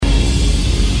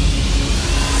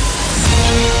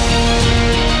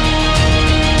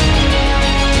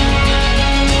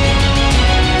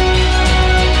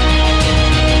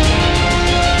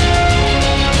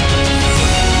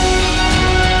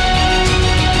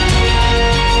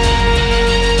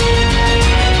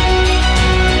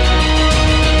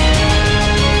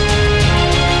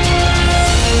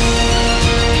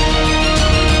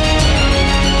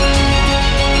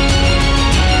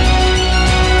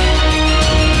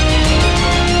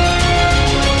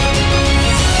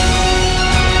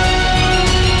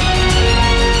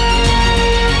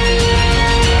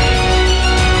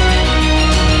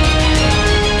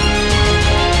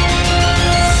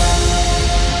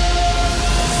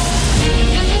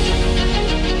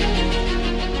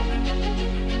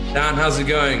man? How's it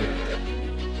going?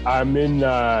 I'm in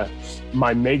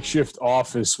my makeshift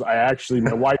office.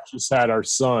 My wife just had our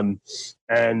son,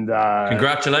 and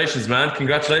Congratulations, man!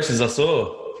 Congratulations, I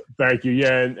saw. Thank you.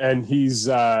 Yeah, and he's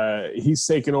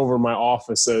taken over my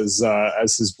office as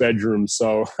his bedroom.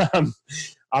 So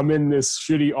I'm in this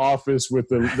shitty office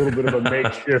with a little bit of a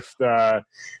makeshift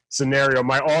scenario.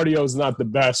 My audio is not the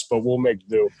best, but we'll make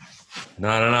do. No.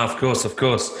 Of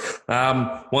course.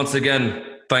 Once again,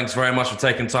 thanks very much for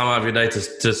taking time out of your day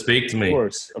to speak to me. Of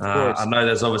course. I know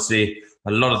there's obviously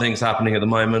a lot of things happening at the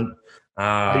moment.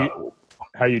 How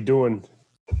you doing?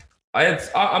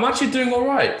 I'm actually doing all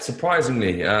right,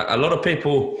 surprisingly. A lot of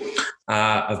people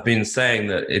have been saying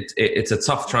that it's a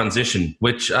tough transition,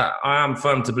 which I am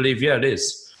firm to believe, yeah, it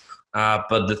is.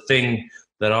 But the thing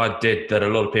that I did that a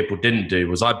lot of people didn't do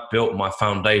was I built my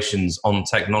foundations on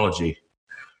technology.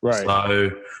 Right.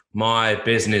 So my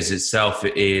business itself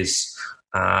is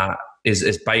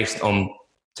based on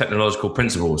technological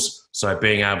principles. So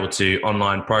being able to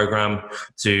online program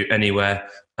to anywhere,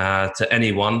 to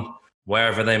anyone,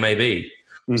 wherever they may be.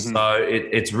 Mm-hmm. So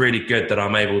it's really good that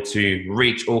I'm able to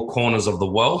reach all corners of the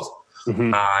world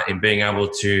in being able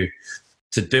to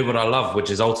do what I love, which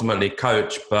is ultimately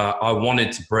coach. But I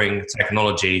wanted to bring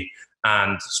technology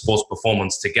and sports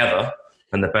performance together.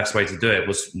 And the best way to do it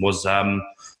was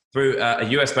through a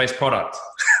US-based product,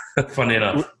 funny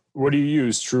enough. What do you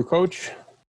use, True Coach?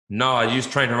 No, I use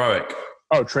Train Heroic.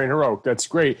 Oh, Train Heroic. That's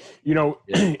great. Yeah.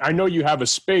 I know you have a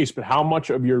space, but how much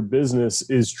of your business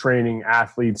is training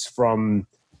athletes from,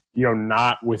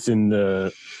 not within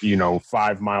the,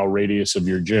 5-mile radius of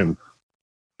your gym?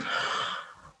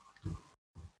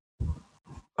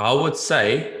 I would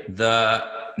say that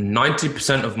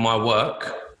 90% of my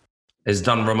work is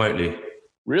done remotely.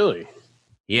 Really?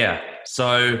 Yeah.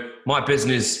 So my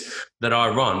business that I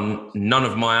run, none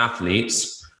of my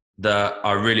athletes that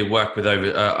I really work with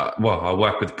I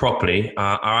work with properly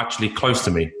are actually close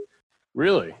to me.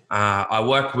 Really? I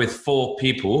work with 4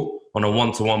 people on a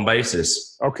one-to-one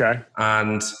basis. Okay.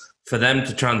 And for them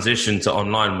to transition to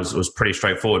online was pretty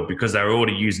straightforward because they were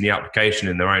already using the application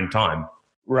in their own time.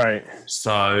 Right.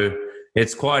 So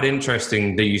it's quite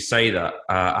interesting that you say that.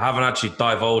 I haven't actually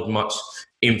divulged much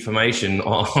information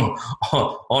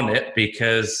on it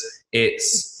because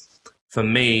it's, for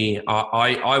me,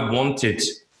 I wanted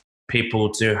people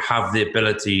to have the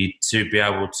ability to be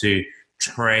able to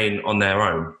train on their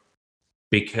own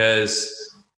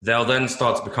because they'll then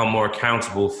start to become more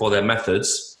accountable for their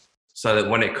methods so that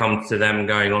when it comes to them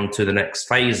going on to the next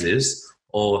phases,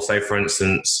 or say, for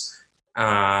instance,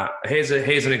 here's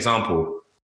an example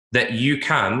that you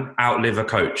can outlive a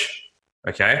coach.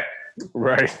 Okay.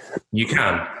 Right. You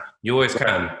can. You always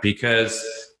can, because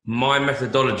my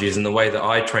methodologies and the way that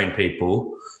I train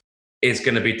people is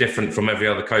going to be different from every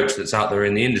other coach that's out there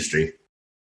in the industry.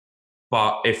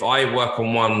 But if I work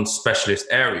on one specialist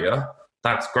area,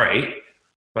 that's great.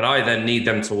 But I then need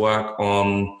them to work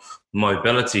on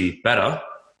mobility better.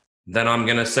 Then I'm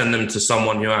going to send them to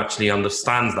someone who actually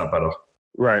understands that better.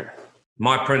 Right.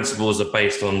 My principles are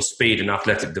based on speed and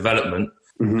athletic development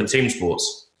for team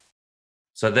sports.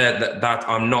 So that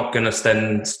I'm not going to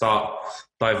then start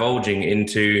divulging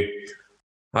into,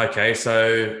 okay,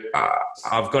 so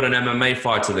I've got an MMA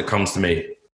fighter that comes to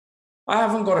me. I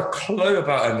haven't got a clue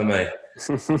about MMA.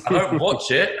 I don't watch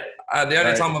it. The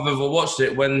only time I've ever watched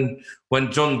it when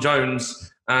John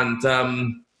Jones and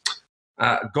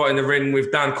got in the ring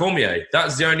with Dan Cormier.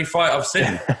 That's the only fight I've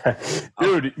seen.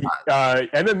 Dude,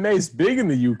 MMA is big in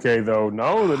the UK, though.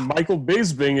 No, that Michael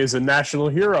Bisping is a national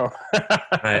hero.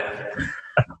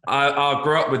 I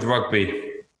grew up with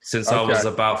rugby since I was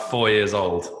about 4 years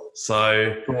old.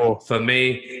 So For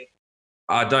me,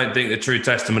 I don't think the true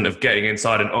testament of getting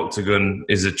inside an octagon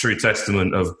is a true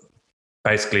testament of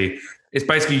it's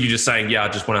basically you just saying, yeah, I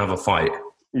just want to have a fight.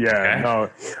 Yeah, okay? No.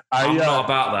 I'm not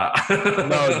about that.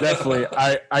 No, definitely.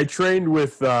 I trained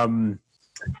with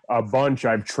a bunch.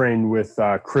 I've trained with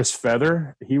Chris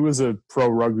Feather. He was a pro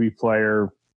rugby player.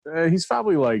 He's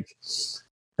probably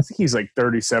I think he's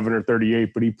 37 or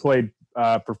 38, but he played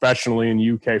professionally in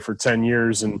the UK for 10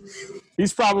 years. And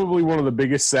he's probably one of the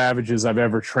biggest savages I've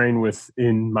ever trained with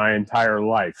in my entire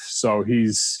life. So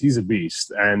he's a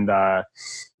beast. And,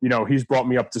 he's brought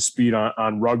me up to speed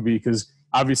on rugby because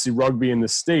obviously rugby in the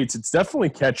States, it's definitely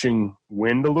catching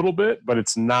wind a little bit, but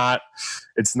it's not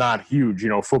huge.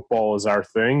 Football is our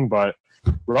thing, but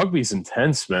rugby's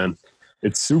intense, man.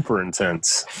 It's super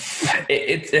intense.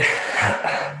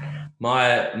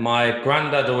 My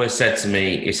granddad always said to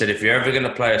me, he said, if you're ever going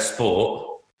to play a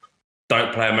sport,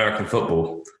 don't play American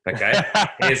football. Okay.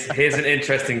 Here's an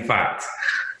interesting fact.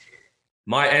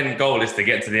 My end goal is to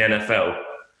get to the NFL.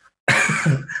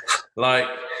 Like,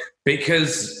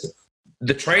 because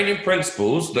the training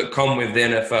principles that come with the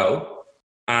NFL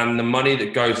and the money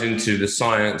that goes into the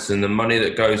science and the money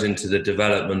that goes into the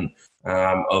development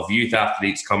of youth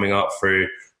athletes coming up through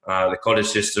the college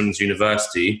systems,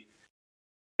 university,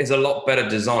 is a lot better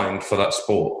designed for that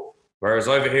sport. Whereas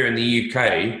over here in the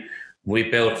UK, we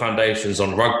build foundations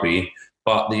on rugby,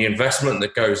 but the investment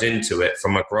that goes into it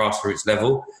from a grassroots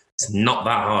level is not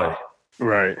that high.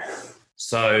 Right.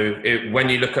 So when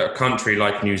you look at a country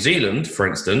like New Zealand, for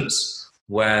instance,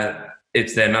 where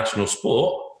it's their national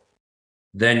sport,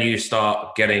 then you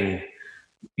start getting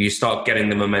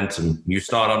the momentum. You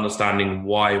start understanding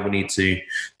why we need to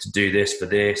do this for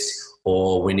this,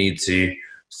 or we need to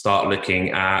start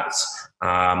looking at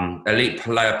elite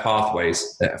player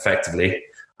pathways effectively,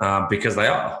 because they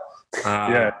are.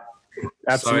 Yeah.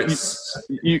 Absolutely. So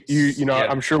you know,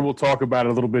 I'm sure we'll talk about it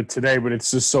a little bit today, but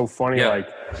it's just so funny. Yeah. Like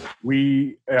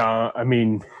we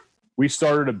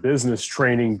started a business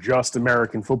training just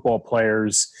American football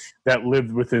players that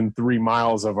lived within 3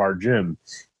 miles of our gym.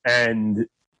 And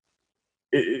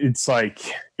it's like,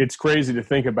 it's crazy to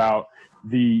think about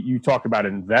you talk about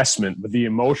investment, but the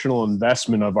emotional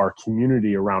investment of our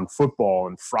community around football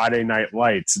and Friday night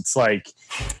lights. It's like,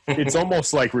 it's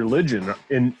almost like religion.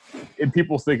 And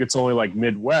people think it's only like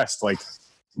Midwest, like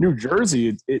New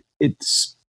Jersey.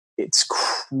 It's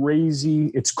crazy.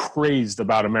 It's crazed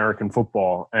about American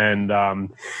football. And,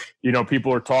 you know,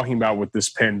 people are talking about with this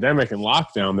pandemic and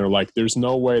lockdown, they're like, there's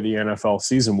no way the NFL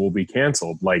season will be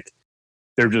canceled. Like,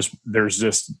 there's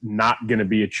just not going to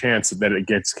be a chance that it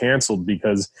gets canceled,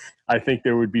 because I think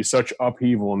there would be such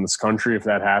upheaval in this country if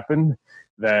that happened,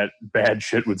 that bad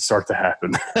shit would start to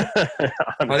happen.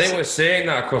 I think we're seeing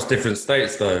that across different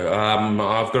states, though.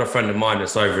 I've got a friend of mine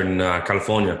that's over in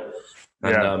California,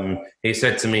 and he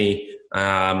said to me,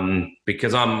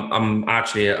 because I'm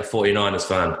actually a 49ers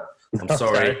fan. I'm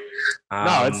sorry.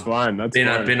 No, it's fine. I've been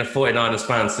a 49ers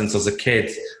fan since I was a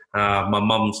kid. My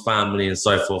mum's family and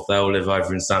so forth, they all live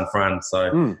over in San Fran,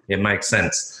 so it makes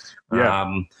sense.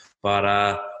 Yeah. But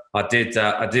I did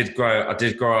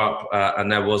grow up,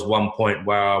 and there was one point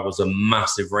where I was a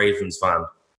massive Ravens fan.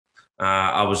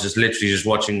 I was just literally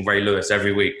watching Ray Lewis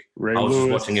every week. Just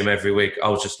watching him every week. I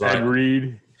was just like, Ed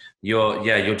Reed.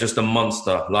 You're just a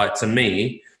monster. Like, to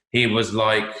me, he was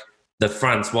like the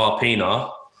Francois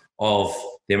Pienaar of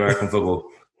the American football.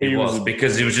 He was,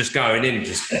 because he was just going in,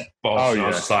 just boss. I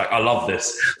was just like, I love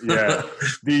this. Yeah.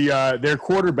 Their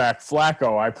quarterback,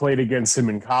 Flacco, I played against him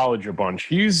in college a bunch.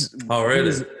 He's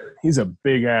a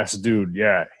big ass dude.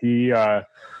 Yeah. He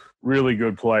really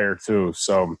good player too.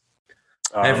 So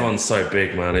everyone's so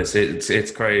big, man.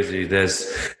 It's crazy.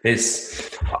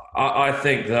 I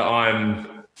think that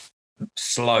I'm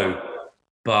slow,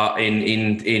 but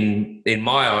in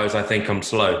my eyes, I think I'm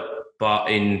slow. But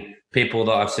in people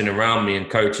that I've seen around me and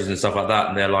coaches and stuff like that,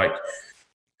 and they're like,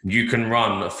 you can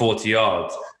run 40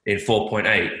 yards in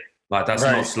 4.8. Like, that's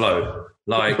not slow.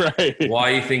 Like,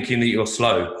 why are you thinking that you're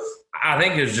slow? I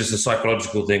think it was just a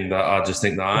psychological thing that I just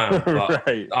think that I am.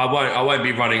 But I won't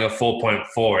be running a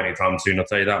 4.4 anytime soon, I'll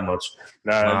tell you that much.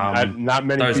 Not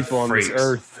many people on this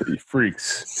earth.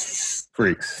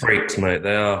 Freaks, mate.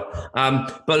 They are.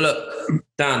 But look,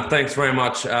 Dan, thanks very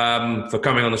much for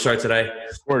coming on the show today.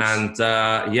 Of course. And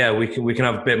we can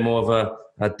have a bit more of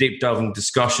a deep diving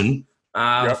discussion.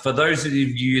 For those of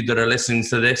you that are listening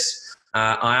to this,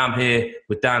 I am here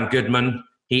with Dan Goodman.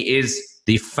 He is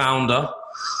the founder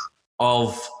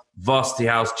of Varsity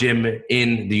House Gym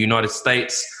in the United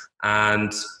States,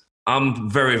 and I'm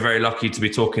very, very lucky to be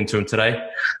talking to him today.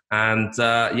 And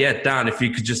Dan, if you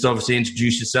could just obviously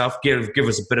introduce yourself, give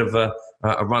us a bit of a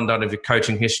rundown of your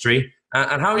coaching history,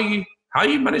 and how you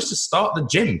managed to start the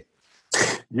gym.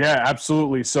 Yeah,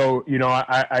 absolutely. So, you know,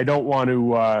 I don't want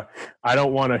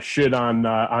to shit on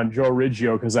Joe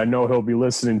Riggio, because I know he'll be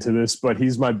listening to this, but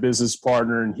he's my business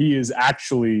partner and he is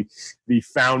actually the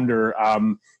founder.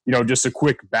 You know, just a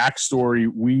quick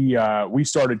backstory. We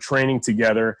started training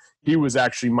together. He was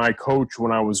actually my coach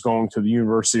when I was going to the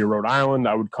University of Rhode Island.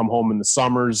 I would come home in the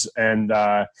summers, and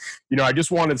you know, I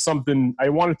just wanted something. I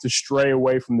wanted to stray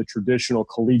away from the traditional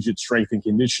collegiate strength and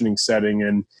conditioning setting,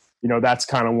 and you know, that's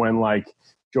kind of when like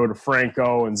Joe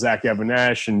DeFranco and Zach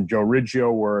Evanesh and Joe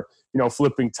Riggio were, you know,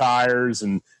 flipping tires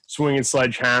and swinging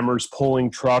sledgehammers, pulling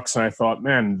trucks. And I thought,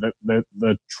 man,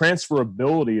 the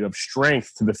transferability of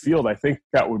strength to the field, I think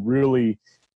that would really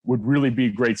be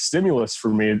great stimulus for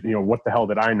me. You know, what the hell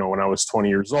did I know when I was 20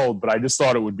 years old? But I just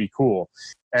thought it would be cool.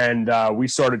 And we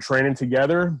started training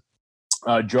together.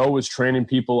 Joe was training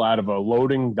people out of a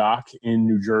loading dock in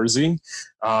New Jersey.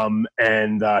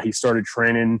 And he started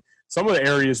training some of the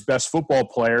area's best football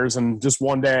players. And just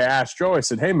one day I asked Joe, I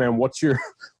said, hey man, what's your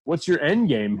end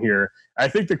game here? I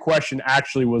think the question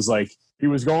actually was like, he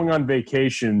was going on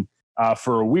vacation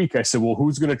for a week. I said, well,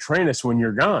 who's going to train us when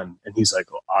you're gone? And he's like,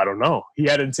 well, I don't know. He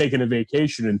hadn't taken a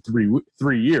vacation in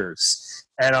 3 years.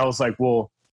 And I was like,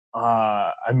 well,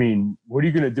 I mean, what are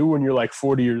you going to do when you're like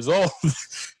 40 years old?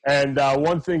 And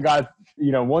one thing led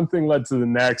to the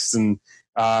next. And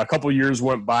a couple of years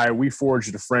went by. We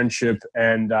forged a friendship.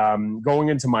 And going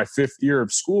into my 5th year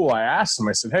of school, I asked him,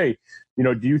 I said, hey,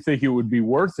 do you think it would be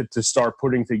worth it to start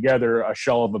putting together a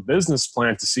shell of a business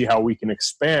plan to see how we can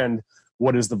expand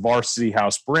what is the Varsity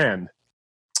House brand?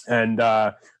 And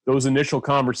those initial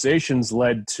conversations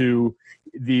led to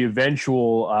the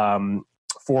eventual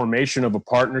formation of a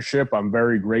partnership. I'm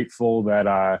very grateful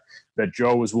that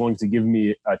Joe was willing to give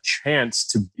me a chance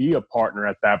to be a partner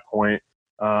at that point.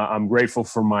 I'm grateful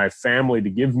for my family to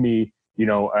give me,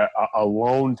 a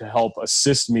loan to help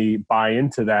assist me buy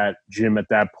into that gym at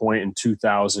that point in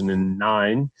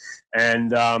 2009.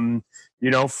 And,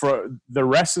 for the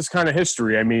rest is kind of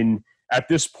history. I mean, at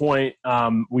this point,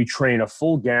 we train a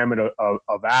full gamut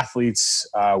of athletes.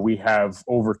 We have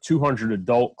over 200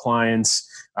 adult clients.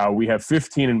 We have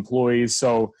 15 employees.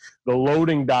 So the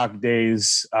loading dock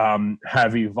days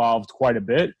have evolved quite a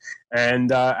bit,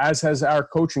 and as has our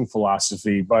coaching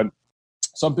philosophy. But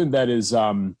something that is,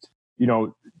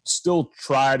 still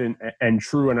tried and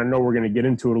true, and I know we're going to get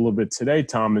into it a little bit today,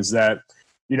 Tom, is that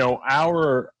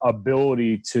our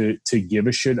ability to give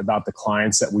a shit about the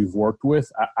clients that we've worked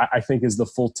with, I think is the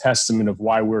full testament of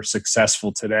why we're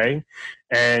successful today.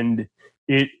 And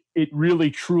it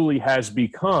really truly has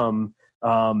become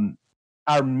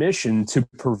our mission to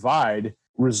provide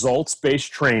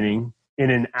results-based training in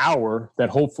an hour that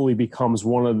hopefully becomes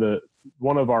one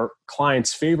of our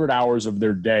clients' favorite hours of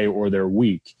their day or their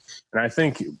week. And I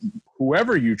think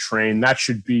whoever you train, that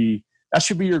should be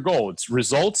your goal. It's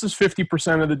results is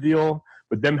 50% of the deal,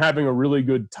 but them having a really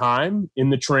good time in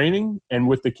the training and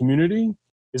with the community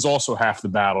is also half the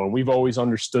battle. And we've always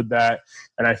understood that.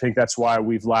 And I think that's why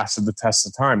we've lasted the test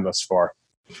of time thus far.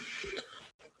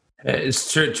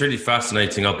 It's truly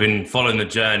fascinating. I've been following the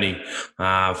journey.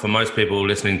 For most people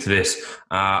listening to this,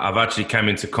 I've actually come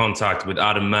into contact with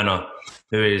Adam Mena,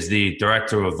 who is the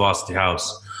director of Varsity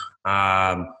House.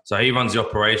 So he runs the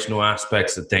operational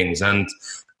aspects of things and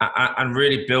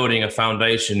really building a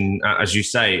foundation, as you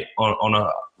say, on a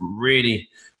really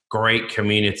great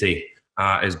community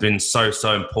has been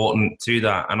so important to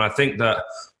that. And I think that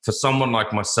for someone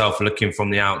like myself looking from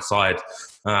the outside,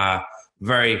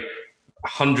 very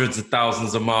hundreds of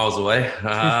thousands of miles away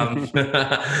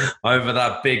over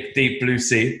that big, deep blue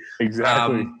sea.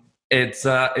 Exactly.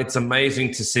 It's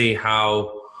amazing to see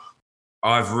how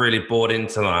I've really bought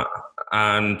into that.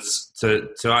 And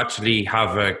to actually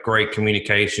have a great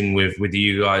communication with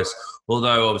you guys,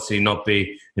 although obviously not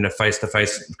be in a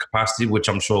face-to-face capacity, which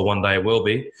I'm sure one day it will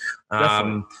be.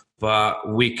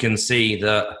 But we can see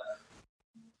that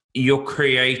you're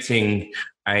creating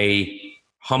a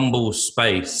humble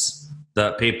space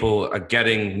that people are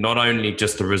getting not only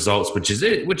just the results, which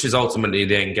is ultimately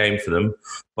the end game for them,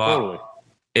 but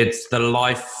it's the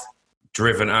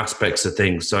life-driven aspects of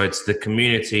things. So it's the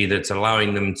community that's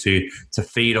allowing them to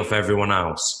feed off everyone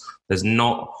else. There's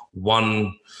not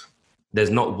one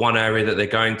area that they're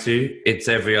going to. It's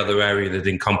every other area that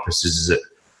encompasses it.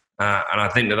 And I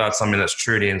think that's something that's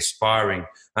truly inspiring.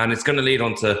 And it's going to lead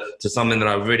on to something that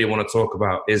I really want to talk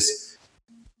about is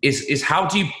how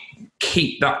do you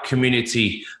keep that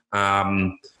community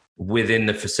within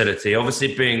the facility?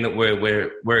 Obviously, being that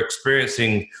we're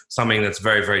experiencing something that's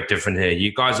very, very different here.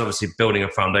 You guys are obviously building a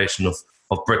foundation of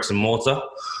bricks and mortar,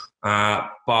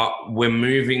 but we're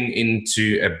moving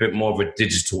into a bit more of a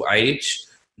digital age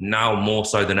now, more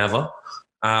so than ever.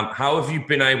 How have you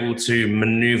been able to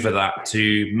maneuver that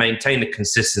to maintain the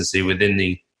consistency within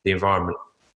the environment?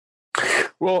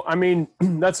 Well, I mean,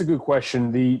 that's a good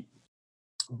question.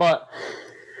 But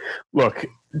look,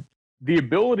 the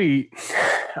ability,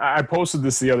 I posted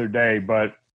this the other day,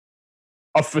 but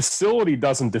a facility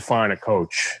doesn't define a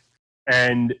coach.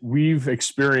 And we've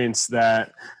experienced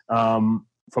that from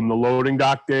the loading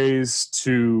dock days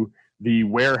to the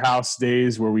warehouse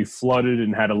days where we flooded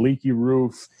and had a leaky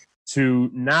roof to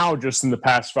now just in the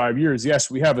past 5 years. Yes,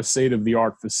 we have a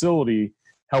state-of-the-art facility.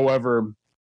 However,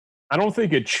 I don't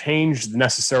think it changed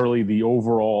necessarily the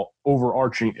overall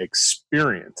overarching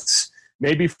experience.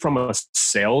 Maybe from a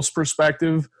sales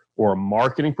perspective or a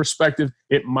marketing perspective,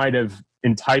 it might have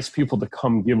enticed people to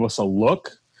come give us a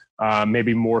look,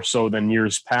 maybe more so than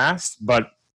years past. But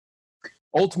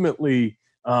ultimately,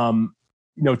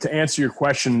 to answer your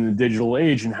question in the digital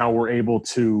age and how we're able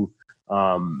to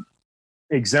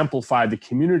exemplify the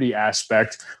community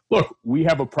aspect. Look, we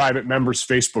have a private members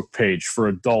Facebook page for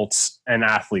adults and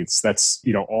athletes. That's,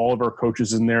 all of our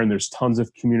coaches in there, and there's tons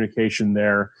of communication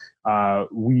there.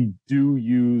 We do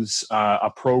use a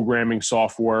programming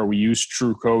software. We use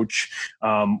TrueCoach,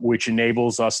 which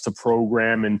enables us to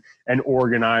program and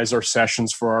organize our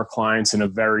sessions for our clients in a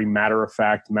very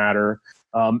matter-of-fact manner.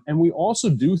 And we also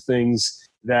do things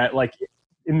that, like,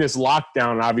 in this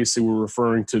lockdown, obviously we're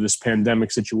referring to this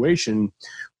pandemic situation.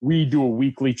 We do a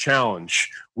weekly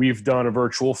challenge. We've done a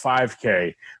virtual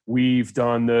 5K. We've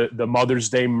done the Mother's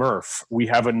Day Murph. We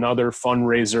have another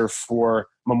fundraiser for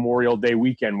Memorial Day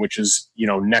weekend, which is,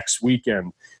 next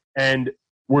weekend. And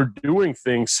we're doing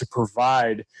things to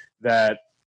provide that,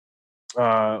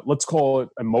 let's call it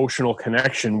emotional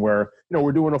connection, where,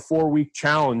 we're doing a 4-week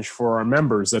challenge for our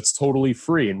members that's totally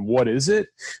free. And what is it?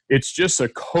 It's just a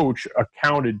coach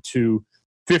accounted to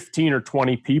 15 or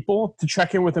 20 people to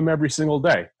check in with them every single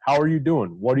day. How are you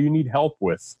doing? What do you need help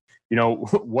with?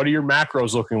 What are your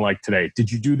macros looking like today?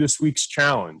 Did you do this week's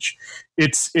challenge?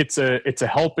 It's a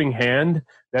helping hand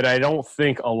that I don't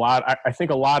think I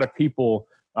think a lot of people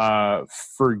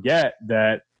forget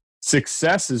that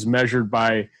success is measured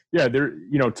by,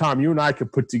 Tom, you and I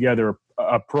could put together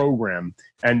a program,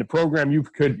 and the program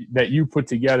that you put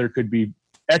together could be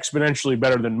exponentially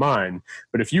better than mine.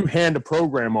 But if you hand a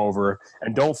program over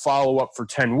and don't follow up for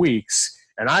 10 weeks,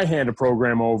 and I hand a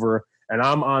program over and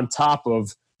I'm on top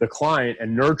of the client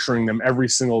and nurturing them every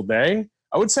single day,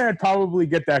 I would say I'd probably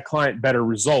get that client better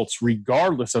results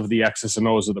regardless of the X's and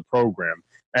O's of the program.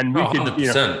 And we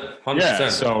 100%, 100%. Yeah,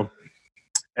 so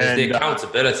the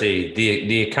accountability,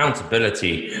 the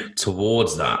accountability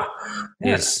towards that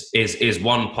is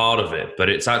one part of it, but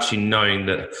it's actually knowing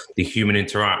that the human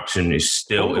interaction is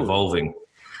still evolving.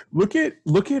 Look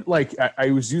at like,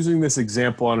 I was using this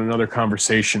example on another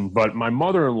conversation, but my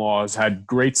mother-in-law has had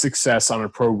great success on a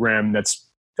program that's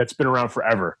been around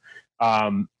forever,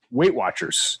 Weight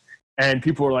Watchers. And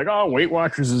people are like, oh, Weight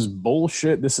Watchers is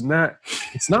bullshit, this and that.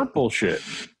 It's not bullshit.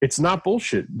 It's not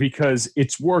bullshit because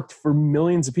it's worked for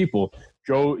millions of people.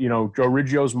 Joe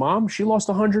Riggio's mom, she lost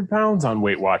 100 pounds on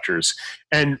Weight Watchers.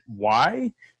 And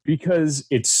why? Because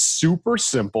it's super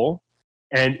simple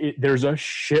and there's a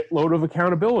shitload of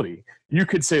accountability. You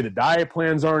could say the diet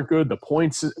plans aren't good, the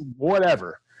points,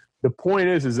 whatever. The point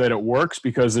is that it works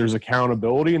because there's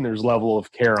accountability and there's level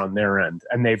of care on their end,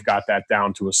 and they've got that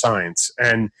down to a science.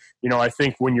 And, I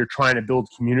think when you're trying to build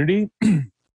community,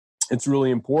 it's really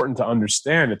important to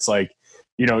understand. It's like,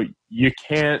 you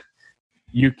can't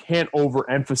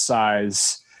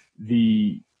overemphasize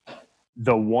the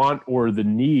want or the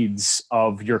needs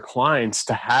of your clients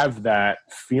to have that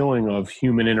feeling of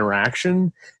human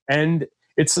interaction. And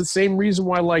it's the same reason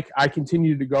why, like, I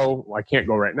continue to go, I can't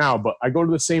go right now, but I go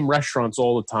to the same restaurants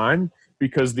all the time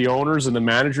because the owners and the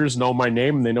managers know my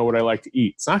name and they know what I like to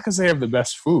eat. It's not because they have the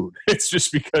best food. It's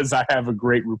just because I have a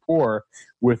great rapport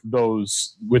with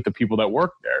the people that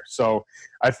work there. So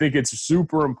I think it's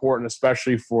super important,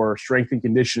 especially for strength and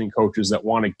conditioning coaches that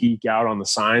want to geek out on the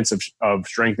science of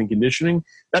strength and conditioning.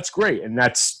 That's great. And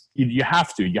you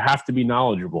have to be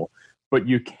knowledgeable, but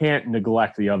you can't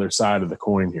neglect the other side of the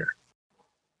coin here.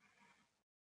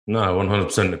 No,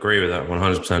 100% agree with that.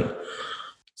 100%.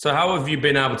 So how have you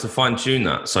been able to fine tune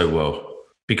that so well?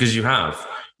 Because you've got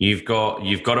a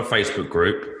Facebook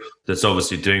group that's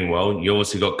obviously doing well. You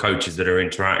obviously got coaches that are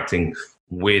interacting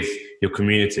with your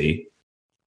community.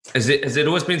 Has it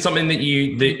always been something that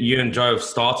you and Joe have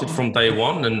started from day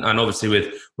one? And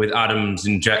obviously with Adam's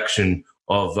injection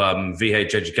of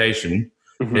VH education,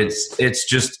 mm-hmm. it's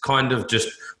just kind of just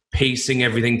piecing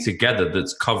everything together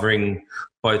that's covering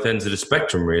both ends of the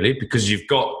spectrum, really, because you've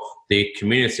got the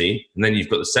community and then you've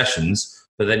got the sessions,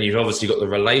 but then you've obviously got the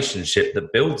relationship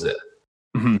that builds it.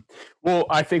 Mm-hmm. Well,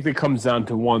 I think it comes down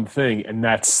to one thing, and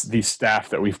that's the staff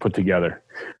that we've put together.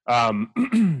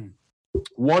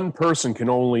 One person can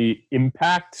only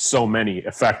impact so many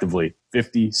effectively,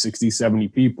 50, 60, 70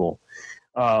 people.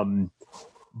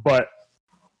 But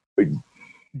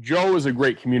Joe is a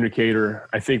great communicator.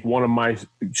 I think one of my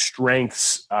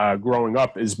strengths growing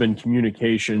up has been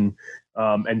communication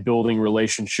and building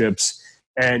relationships.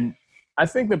 And I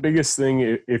think the biggest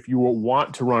thing, if you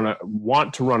want to run a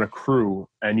crew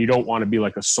and you don't want to be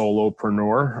like a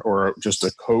solopreneur or just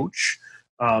a coach,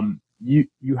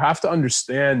 you have to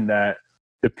understand that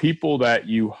the people that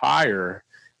you hire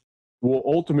will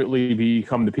ultimately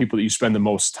become the people that you spend the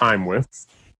most time with,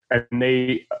 and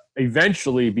they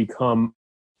eventually become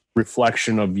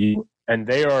reflection of you, and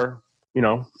they are you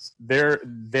know, their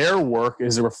work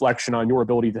is a reflection on your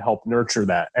ability to help nurture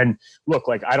that. And look,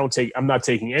 like I'm not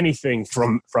taking anything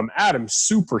from Adam.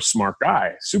 Super smart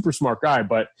guy,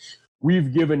 but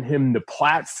we've given him the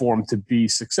platform to be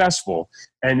successful.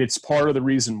 And it's part of the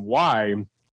reason why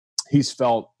he's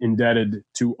felt indebted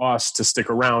to us to stick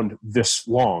around this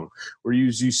long. Where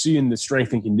you see in the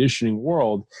strength and conditioning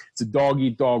world, it's a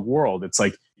dog-eat-dog world. It's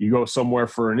like you go somewhere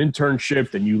for an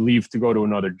internship, then you leave to go to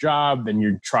another job, then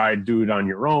you try to do it on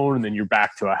your own, and then you're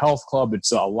back to a health club.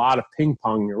 It's a lot of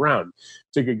ping-ponging around.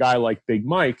 Take a guy like Big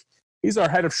Mike. He's our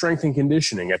head of strength and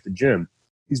conditioning at the gym.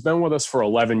 He's been with us for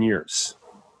 11 years.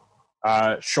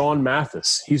 Sean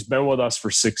Mathis, he's been with us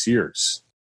for 6 years.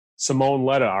 Simone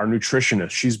Letta, our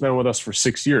nutritionist, she's been with us for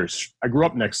 6 years. I grew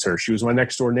up next to her. She was my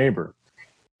next door neighbor.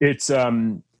 It's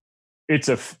a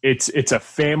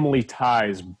family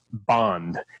ties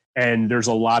bond, and there's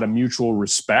a lot of mutual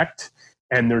respect,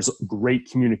 and there's great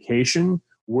communication.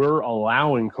 We're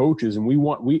allowing coaches, and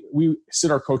we sit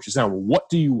our coaches down. What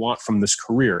do you want from this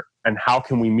career, and how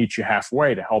can we meet you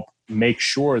halfway to help make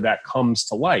sure that comes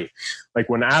to light? Like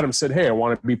when Adam said, "Hey, I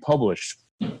want to be published.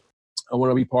 I want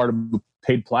to be part of a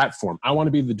paid platform. I want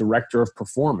to be the director of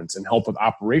performance and help with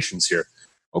operations here."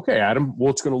 Okay, Adam,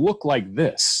 well, it's going to look like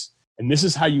this. And this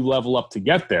is how you level up to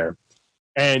get there.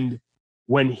 And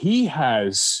when he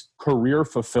has career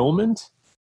fulfillment,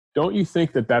 don't you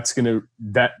think that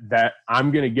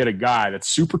I'm going to get a guy that's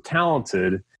super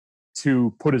talented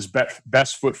to put his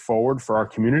best foot forward for our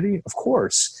community? Of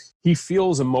course. He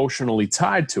feels emotionally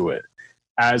tied to it,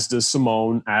 as does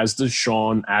Simone, as does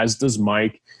Sean, as does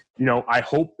Mike. You know, I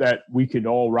hope that we could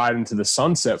all ride into the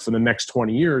sunset for the next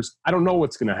 20 years. I don't know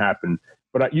what's going to happen,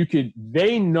 but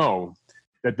they know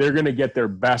that they're going to get their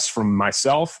best from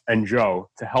myself and Joe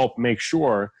to help make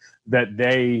sure that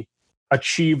they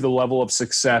achieve the level of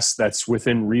success that's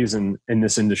within reason in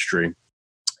this industry.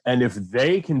 And if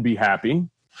they can be happy,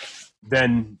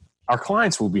 then our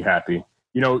clients will be happy.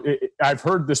 You know, I've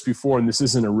heard this before, and this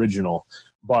isn't original,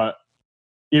 but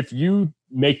if you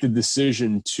make the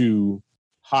decision to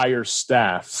hire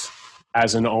staff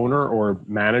as an owner or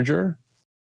manager,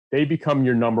 they become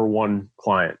your number one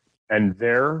client, and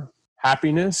their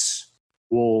happiness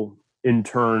will in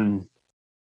turn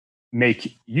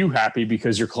make you happy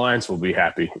because your clients will be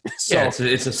happy. So, yeah,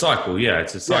 it's a cycle. Yeah,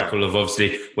 it's a cycle of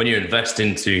obviously when you invest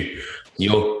into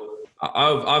your.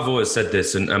 I've always said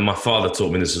this, and my father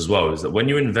taught me this as well, is that when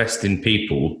you invest in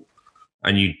people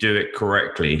and you do it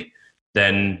correctly,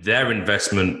 then their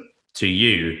investment to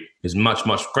you is much,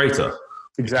 much greater.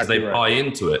 Exactly. Because they buy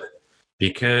into it,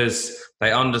 because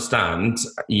they understand,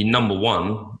 number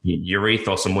one, your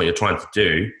ethos and what you're trying to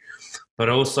do, but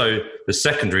also the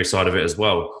secondary side of it as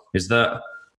well is that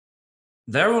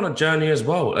they're on a journey as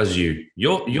well as you.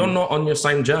 You're not on your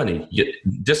same journey.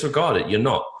 Disregard it. You're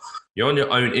not. You're on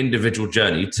your own individual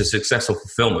journey to successful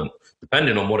fulfillment,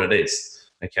 depending on what it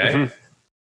is. Okay. Mm-hmm.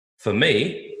 For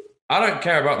me, I don't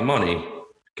care about the money.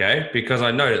 Okay, because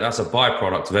I know that that's a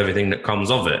byproduct of everything that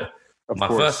comes of it. My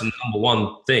first and number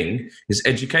one thing is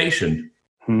education.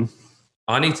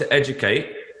 I need to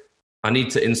educate. I need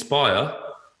to inspire.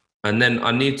 And then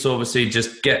I need to obviously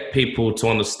just get people to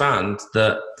understand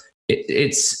that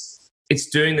it's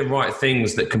doing the right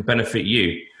things that can benefit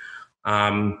you.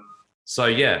 So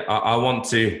yeah, I want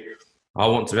to be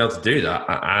able to do that.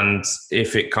 And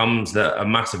if it comes that a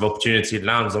massive opportunity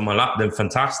lands on my lap, then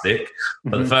fantastic.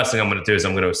 But the first thing I'm going to do is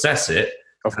I'm going to assess it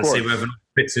and see whether it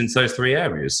fits into those three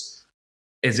areas.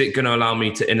 Is it going to allow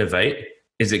me to innovate?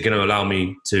 Is it going to allow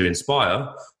me to inspire?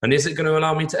 And is it going to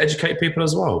allow me to educate people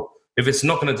as well? If it's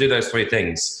not going to do those three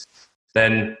things,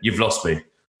 then you've lost me.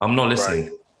 I'm not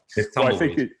listening.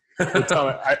 Right.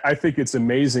 I think it's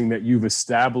amazing that you've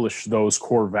established those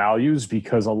core values,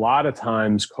 because a lot of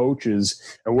times coaches,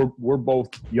 and we're both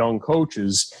young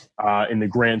coaches in the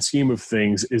grand scheme of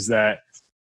things, is that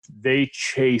they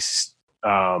chase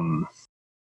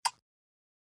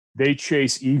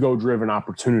ego-driven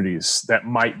opportunities that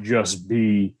might just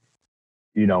be,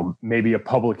 you know, maybe a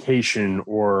publication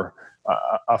or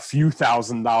a few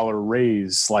 $1,000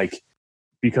 raise, like,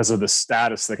 because of the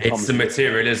status that comes. It's the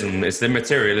materialism. It's the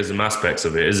materialism aspects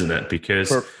of it, isn't it?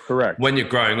 Because correct. When you're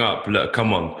growing up, look,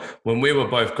 come on. When we were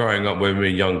both growing up, when we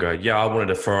were younger, yeah, I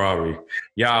wanted a Ferrari.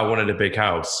 Yeah, I wanted a big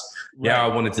house. Right. Yeah, I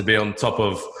wanted to be on top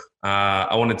of.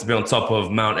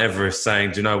 Mount Everest,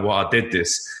 saying, "Do you know what? I did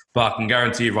this." But I can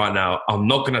guarantee you right now, I'm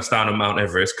not going to stand on Mount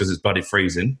Everest because it's bloody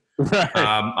freezing. Right.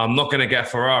 I'm not going to get a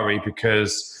Ferrari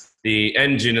because the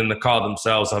engine and the car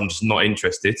themselves, I'm just not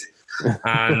interested.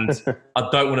 And I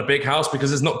don't want a big house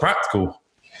because it's not practical.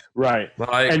 Right.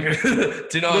 Like, do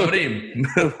you know what I mean?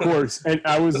 Of course. And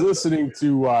I was listening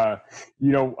to, I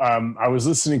was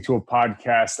listening to a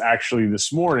podcast actually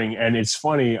this morning, and it's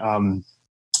funny.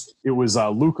 It was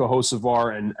Luca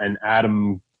Hocevar and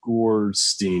Adam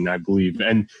Gorstein, I believe.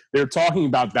 And they're talking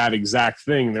about that exact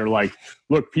thing. They're like,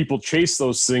 look, people chase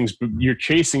those things, but you're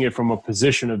chasing it from a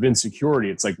position of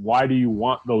insecurity. It's like, why do you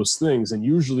want those things? And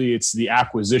usually it's the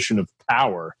acquisition of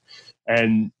power.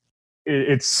 And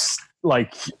it's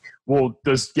like, well,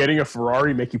 does getting a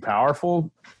Ferrari make you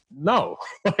powerful? No.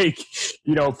 Like,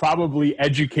 probably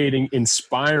educating,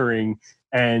 inspiring,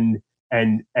 and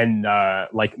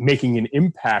like making an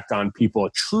impact on people,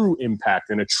 a true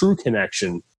impact and a true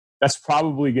connection, that's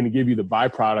probably going to give you the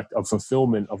byproduct of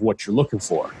fulfillment of what you're looking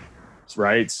for.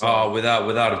 Right. So,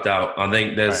 without a doubt. I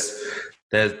think that's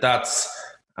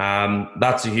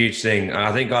a huge thing.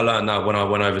 I think I learned that when I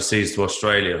went overseas to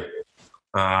Australia,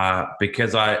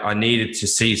 because I needed to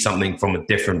see something from a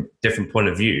different point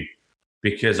of view,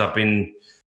 because when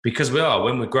we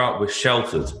grow up, we're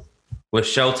sheltered. We're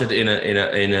sheltered in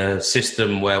a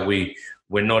system where we're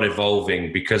not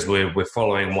evolving because we're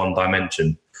following one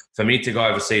dimension. For me to go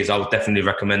overseas, I would definitely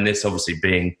recommend this. Obviously,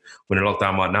 being we're in a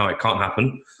lockdown right now, it can't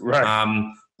happen.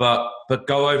 Right. But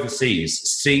go overseas,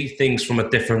 see things from a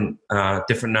different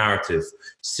narrative,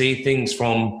 see things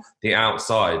from the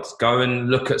outside. Go and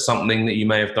look at something that you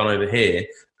may have done over here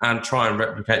and try and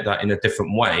replicate that in a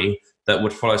different way that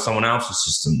would follow someone else's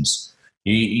systems.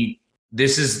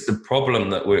 This is the problem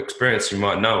that we're experiencing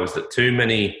right now, is that too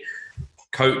many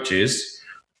coaches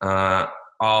are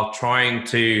trying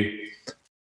to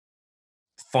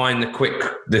find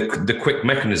the quick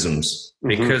mechanisms,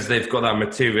 because they've got that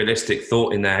materialistic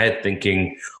thought in their head,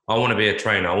 thinking, I want to be a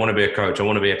trainer, I want to be a coach, I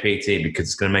want to be a PT because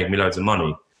it's going to make me loads of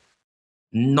money.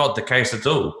 Not the case at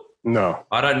all. No.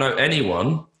 I don't know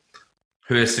anyone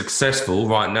who is successful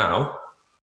right now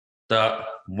that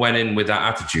went in with that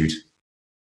attitude.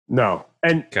 No.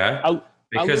 And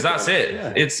because that's it.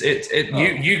 Yeah.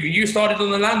 You started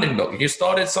on the landing block. You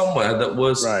started somewhere that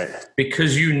was right,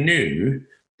 because you knew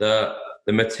that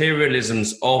the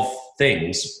materialisms of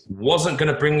things wasn't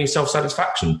going to bring you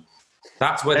self-satisfaction.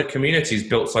 That's where the community is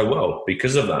built so well,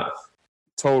 because of that.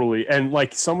 Totally. And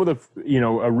like some of the,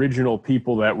 original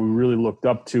people that we really looked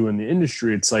up to in the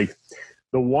industry, it's like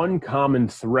the one common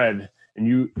thread, and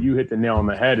you hit the nail on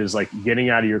the head, is like getting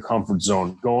out of your comfort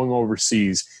zone, going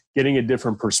overseas, getting a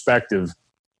different perspective.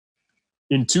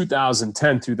 In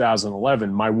 2010,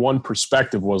 2011, my one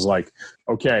perspective was like,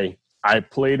 okay, I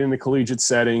played in the collegiate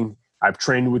setting. I've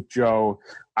trained with Joe.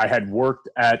 I had worked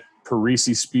at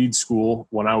Parisi Speed School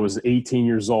when I was 18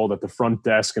 years old at the front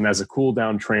desk and as a cool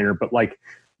down trainer. But like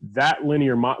that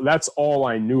that's all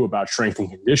I knew about strength and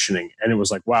conditioning. And it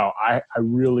was like, wow, I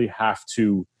really have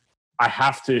to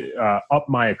up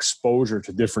my exposure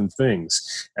to different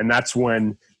things. And that's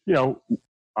when, on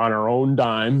our own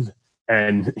dime,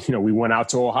 and, we went out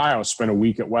to Ohio, spent a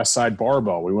week at Westside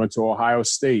Barbell. We went to Ohio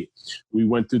State. We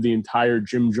went through the entire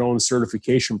Jim Jones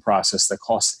certification process that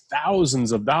cost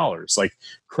thousands of dollars, like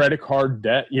credit card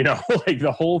debt, like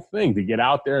the whole thing, to get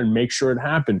out there and make sure it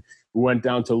happened. We went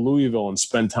down to Louisville and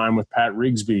spent time with Pat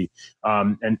Rigsby,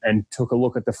 and took a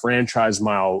look at the franchise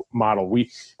model.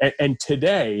 And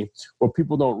today, what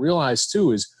people don't realize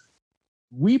too is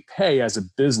we pay as a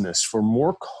business for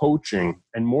more coaching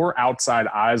and more outside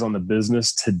eyes on the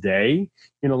business today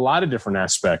in a lot of different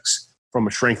aspects, from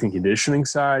a strength and conditioning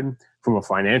side, from a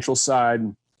financial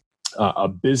side, a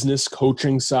business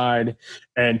coaching side.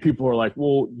 And people are like,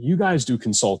 well, you guys do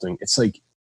consulting. It's like,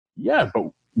 yeah,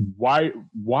 but why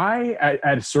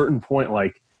at a certain point,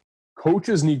 like,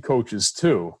 coaches need coaches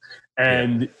too.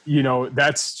 And,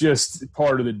 that's just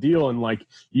part of the deal. And like,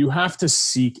 you have to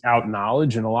seek out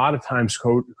knowledge. And a lot of times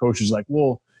coaches like,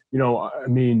 well, are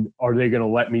they going to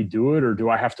let me do it? Or do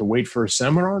I have to wait for a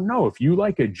seminar? No, if you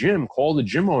like a gym, call the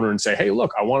gym owner and say, hey,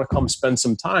 look, I want to come spend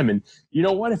some time. And you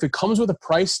know what, if it comes with a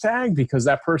price tag because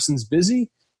that person's busy,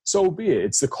 so be it.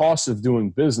 It's the cost of doing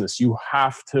business. You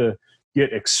have to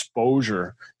get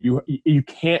exposure. You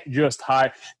can't just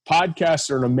hide. Podcasts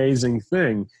are an amazing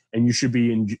thing, and you should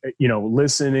be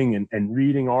listening and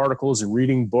reading articles and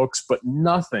reading books, but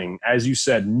nothing, as you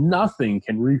said, nothing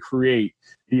can recreate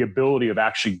the ability of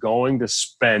actually going to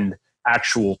spend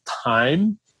actual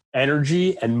time,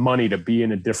 energy, and money to be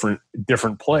in a different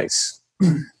place.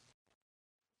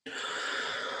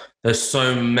 There's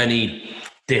so many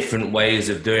different ways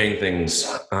of doing things,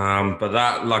 but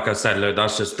that, like I said, look,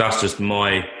 that's just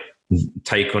my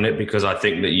take on it, because I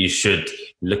think that you should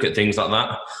look at things like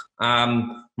that.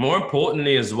 More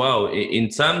importantly as well, in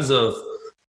terms of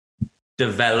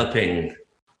developing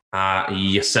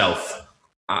yourself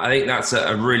I think that's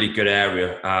a really good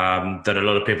area that a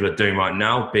lot of people are doing right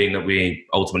now, being that we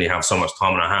ultimately have so much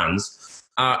time on our hands.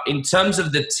 In terms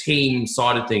of the team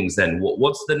side of things, then,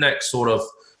 what's the next sort of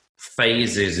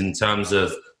phases in terms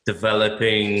of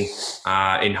developing,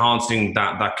 enhancing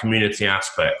that community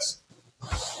aspect?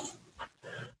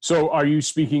 So are you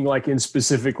speaking like in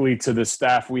specifically to the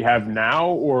staff we have now,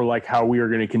 or like how we are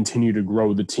going to continue to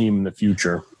grow the team in the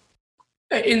future?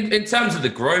 In terms of the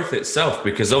growth itself,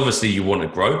 because obviously you want to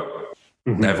grow,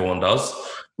 Mm-hmm. everyone does.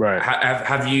 Right.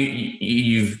 Have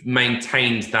you've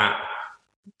maintained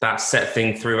that set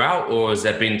thing throughout, or has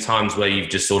there been times where you've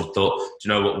just sort of thought, do you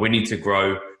know what, we need to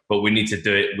grow, but we need to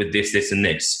do it with this, and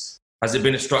this? Has it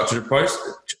been a structured approach,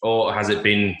 or has it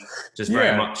been just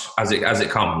very much as it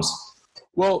comes?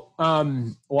 Well,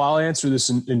 I'll answer this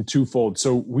in twofold.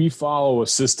 So we follow a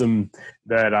system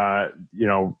that,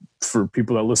 for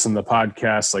people that listen to the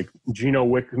podcast, like Gino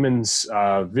Wickman's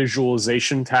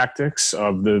visualization tactics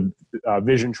of the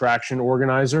Vision Traction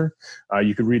Organizer.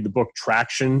 You could read the book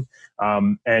Traction.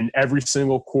 And every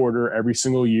single quarter, every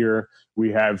single year,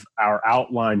 we have our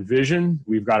outline vision,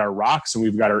 we've got our rocks, and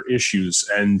we've got our issues.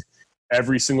 And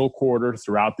every single quarter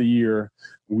throughout the year,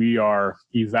 we are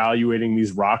evaluating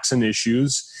these rocks and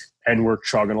issues, and we're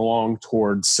chugging along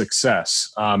towards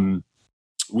success.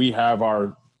 We have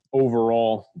our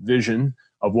overall vision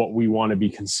of what we want to be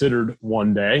considered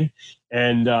one day.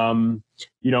 And,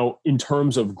 in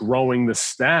terms of growing the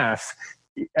staff,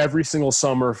 every single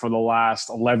summer for the last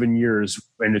 11 years,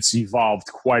 and it's evolved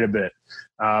quite a bit,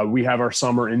 we have our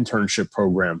summer internship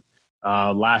program.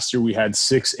 Last year we had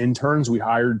 6 interns. We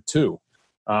hired 2.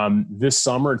 This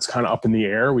summer it's kind of up in the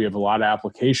air. We have a lot of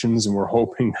applications and we're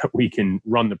hoping that we can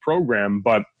run the program,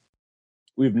 but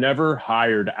we've never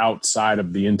hired outside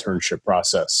of the internship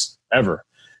process ever.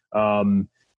 And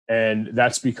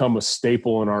that's become a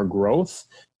staple in our growth.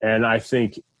 And I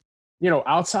think,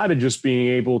 outside of just being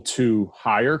able to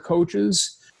hire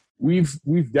coaches, we've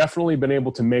definitely been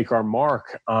able to make our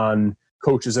mark on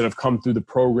coaches that have come through the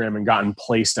program and gotten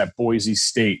placed at Boise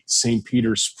State, St.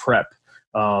 Peter's Prep,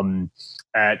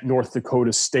 at North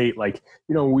Dakota State.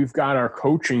 We've got our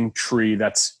coaching tree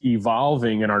that's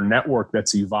evolving and our network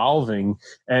that's evolving,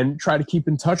 and try to keep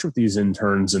in touch with these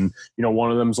interns. And,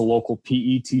 one of them is a local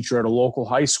PE teacher at a local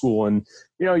high school. And,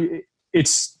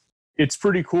 it's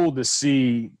pretty cool to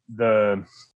see the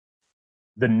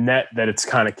net that it's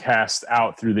kind of cast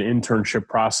out through the internship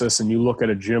process. And you look at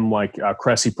a gym like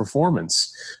Cressy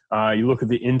Performance, you look at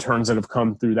the interns that have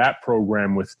come through that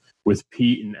program with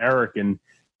Pete and Eric, and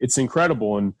it's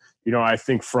incredible. And, I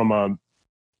think from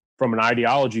an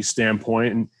ideology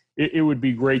standpoint, and it would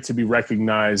be great to be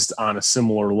recognized on a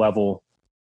similar level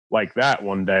like that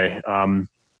one day.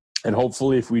 And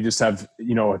hopefully if we just have,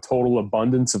 a total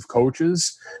abundance of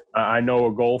coaches, I know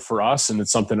a goal for us, and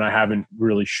it's something I haven't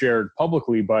really shared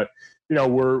publicly, but,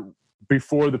 we're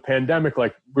before the pandemic,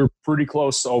 we're pretty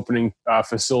close to opening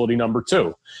facility number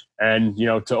 2. And,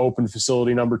 to open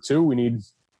facility number 2, we need,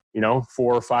 4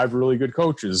 or 5 really good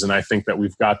coaches. And I think that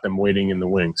we've got them waiting in the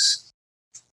wings.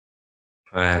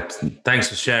 Thanks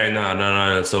for sharing that.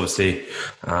 No, it's obviously,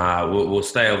 we'll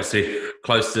stay obviously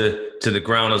close to the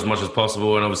ground as much as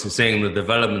possible, and obviously seeing the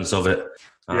developments of it.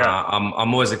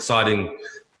 I'm always exciting.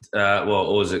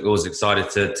 Always excited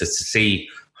to see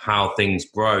how things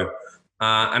grow.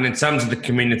 And in terms of the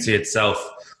community itself,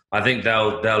 I think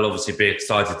they'll obviously be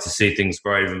excited to see things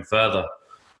grow even further.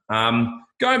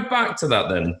 Going back to that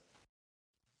then,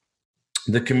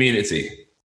 the community.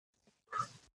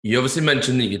 You obviously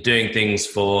mentioned that you're doing things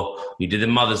you did the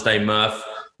Mother's Day Murph.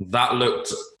 That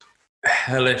looked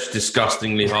hellish,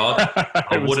 disgustingly hard.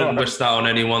 I wouldn't wish that on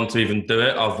anyone to even do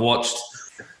it. I've watched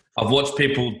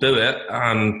people do it,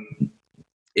 and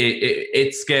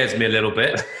it scares me a little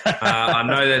bit. I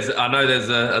know there's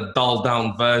a dulled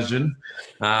down version.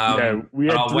 We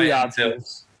had 3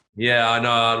 options. Yeah, I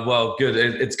know. Well, good.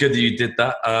 It's good that you did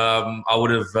that. I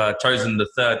would have chosen the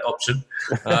third option,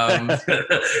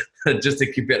 just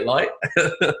to keep it light.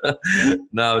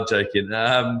 No, I'm joking.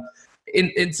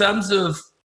 In terms of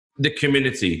the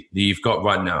community that you've got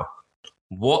right now,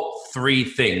 what 3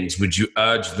 things would you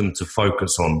urge them to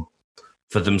focus on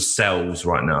for themselves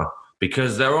right now?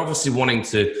 Because they're obviously wanting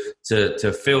to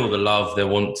feel the love. They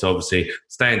want to obviously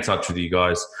stay in touch with you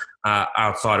guys.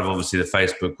 Outside of obviously the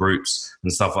Facebook groups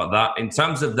and stuff like that, in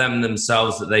terms of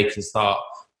themselves, that they can start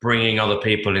bringing other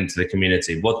people into the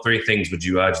community, what 3 things would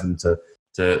you urge them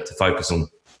to focus on?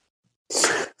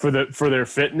 For their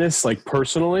fitness,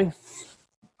 personally?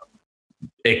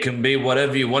 It can be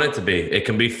whatever you want it to be. It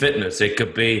can be fitness. It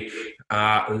could be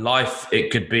life. It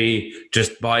could be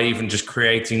just by even just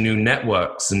creating new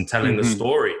networks and telling the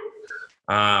story.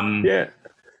 Yeah.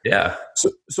 Yeah.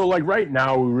 So like right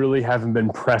now, we really haven't been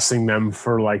pressing them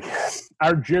for like,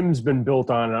 our gym's been built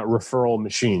on a referral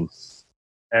machine,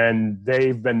 and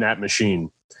they've been that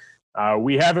machine.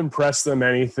 We haven't pressed them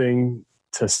anything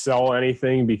to sell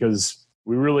anything because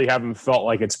we really haven't felt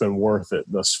like it's been worth it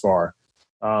thus far.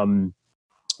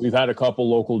 We've had a couple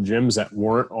local gyms that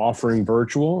weren't offering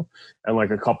virtual, and like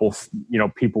a couple,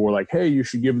 people were like, hey, you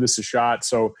should give this a shot.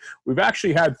 So we've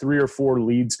actually had 3 or 4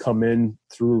 leads come in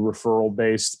through referral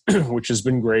based, which has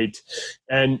been great.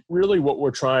 And really what we're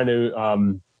trying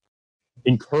to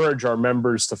encourage our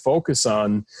members to focus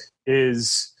on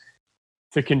is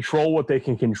to control what they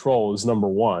can control is number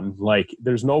one. Like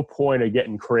there's no point of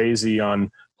getting crazy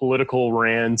on political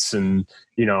rants and,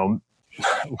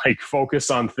 like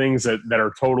focus on things that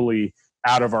are totally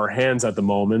out of our hands at the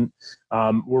moment.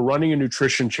 We're running a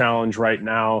nutrition challenge right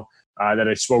now that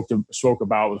I spoke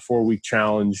about with a 4-week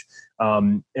challenge.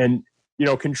 And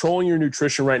controlling your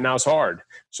nutrition right now is hard.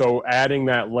 So adding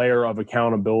that layer of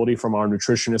accountability from our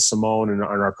nutritionist, Simone, and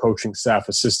our coaching staff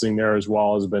assisting there as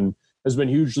well has been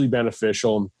hugely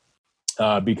beneficial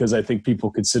because I think people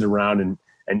could sit around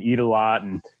and eat a lot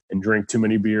and drink too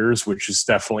many beers, which has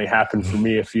definitely happened for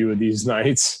me a few of these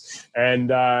nights. And,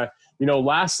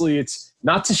 lastly, it's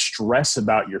not to stress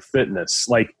about your fitness.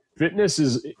 Like fitness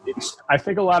I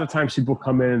think a lot of times people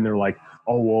come in and they're like,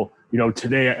 oh, well,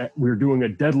 today we're doing a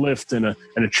deadlift and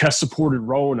a chest supported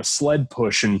row and a sled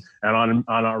push. And on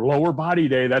our lower body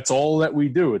day, that's all that we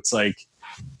do. It's like,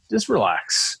 just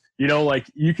relax. Like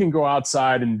you can go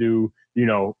outside and do,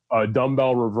 a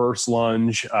dumbbell reverse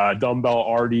lunge, dumbbell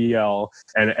RDL,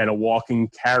 and a walking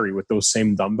carry with those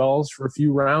same dumbbells for a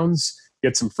few rounds,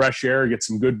 get some fresh air, get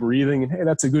some good breathing. And hey,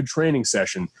 that's a good training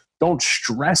session. Don't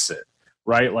stress it,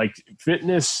 right? Like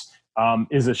fitness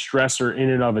is a stressor in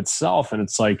and of itself. And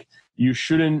it's like, you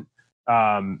shouldn't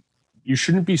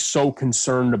be so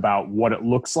concerned about what it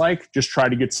looks like. Just try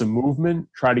to get some movement,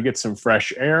 try to get some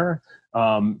fresh air,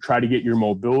 try to get your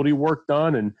mobility work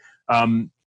done. And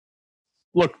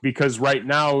look, because right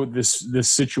now this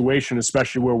situation,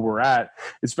 especially where we're at,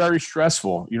 it's very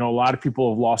stressful. A lot of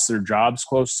people have lost their jobs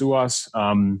close to us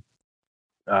from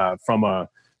a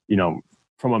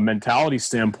mentality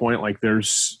standpoint. Like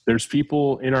there's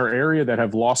people in our area that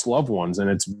have lost loved ones, and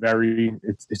it's a very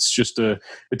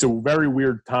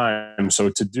weird time. So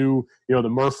to do, the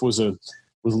Murph was a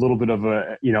little bit of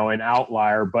an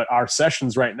outlier, but our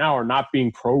sessions right now are not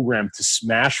being programmed to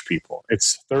smash people.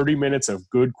 It's 30 minutes of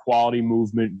good quality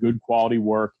movement, good quality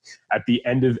work. At the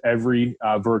end of every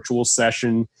virtual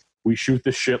session, we shoot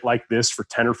the shit like this for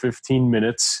 10 or 15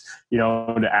 minutes,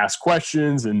 to ask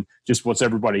questions and just what's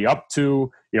everybody up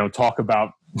to, talk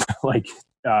about like,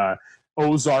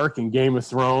 Ozark and Game of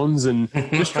Thrones, and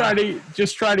just try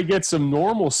to get some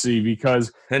normalcy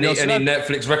because any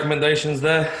Netflix recommendations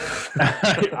there?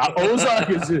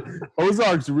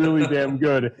 Ozark's really damn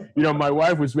good. My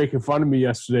wife was making fun of me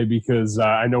yesterday because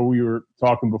I know we were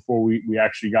talking before we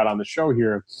actually got on the show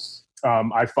here.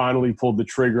 I finally pulled the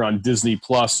trigger on Disney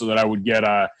Plus so that I would get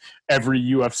every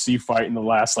UFC fight in the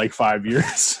last 5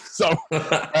 years. So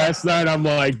last night I'm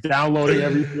downloading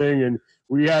everything, and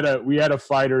we had a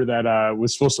fighter that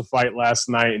was supposed to fight last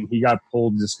night, and he got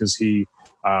pulled just because he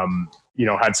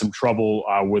had some trouble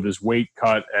with his weight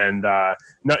cut, and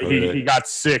he got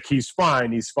sick. He's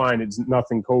fine. It's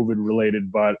nothing COVID related,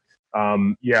 but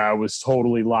I was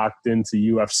totally locked into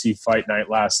UFC Fight Night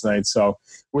last night. So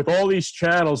with all these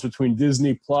channels between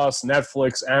Disney Plus,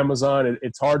 Netflix, Amazon,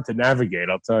 it's hard to navigate,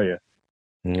 I'll tell you.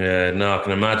 Yeah, no, I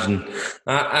can imagine.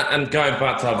 And going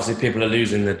back to, obviously, people are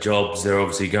losing their jobs. They're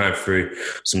obviously going through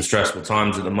some stressful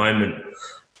times at the moment.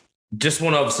 Just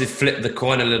want to obviously flip the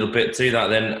coin a little bit to that.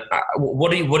 Then,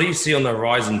 what do you see on the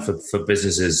horizon for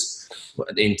businesses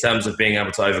in terms of being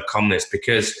able to overcome this?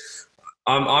 Because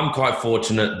I'm quite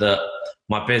fortunate that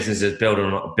my business is built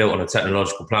on a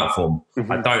technological platform.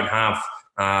 Mm-hmm. I don't have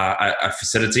a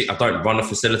facility. I don't run a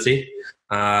facility.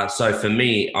 So for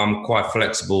me, I'm quite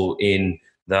flexible in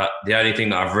that the only thing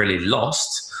that I've really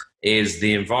lost is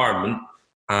the environment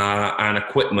and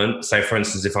equipment. So for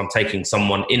instance, if I'm taking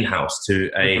someone in-house to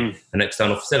an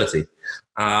external facility.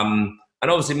 And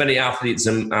obviously many athletes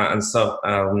and stuff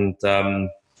and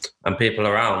people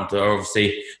around are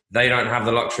obviously, they don't have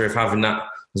the luxury of having that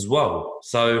as well.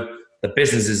 So the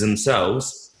businesses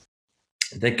themselves,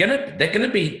 they've been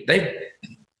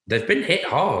hit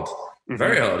hard,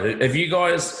 very hard. Have you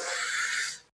guys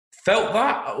felt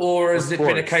that, or has it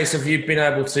been a case of you've been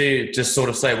able to just sort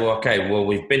of say, well, okay, well,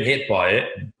 we've been hit by it,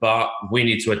 but we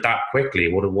need to adapt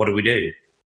quickly. What do we do?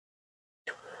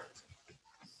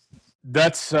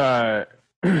 That's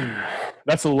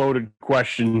That's a loaded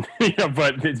question,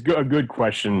 but it's a good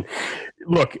question.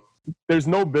 Look, there's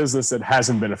no business that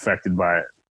hasn't been affected by it.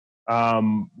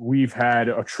 We've had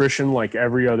attrition like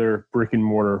every other brick and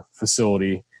mortar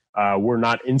facility. We're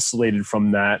not insulated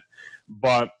from that.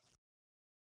 But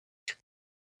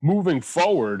moving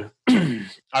forward,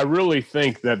 I really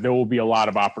think that there will be a lot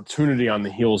of opportunity on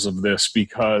the heels of this,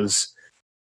 because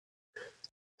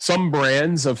some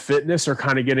brands of fitness are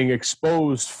kind of getting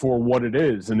exposed for what it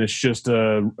is, and it's just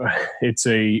it's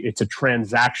a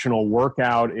transactional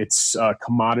workout. It's a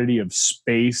commodity of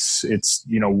space. It's,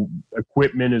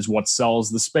 equipment is what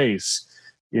sells the space.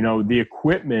 The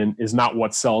equipment is not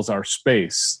what sells our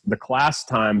space. The class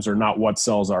times are not what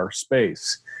sells our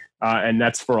space. And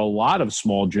that's for a lot of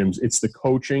small gyms. It's the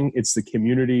coaching, it's the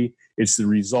community, it's the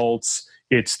results,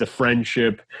 it's the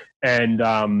friendship. And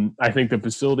I think the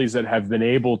facilities that have been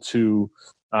able to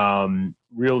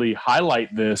really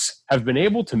highlight this have been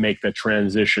able to make the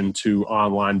transition to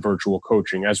online virtual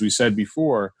coaching. As we said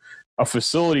before, a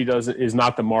facility is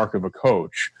not the mark of a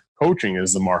coach. Coaching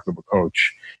is the mark of a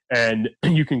coach. And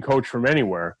you can coach from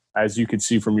anywhere. As you can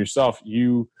see from yourself,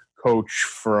 you coach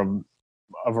from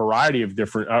a variety of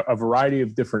different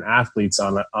athletes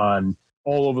on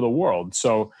all over the world.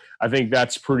 So I think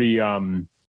that's pretty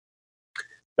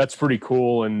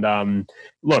cool. And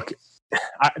look,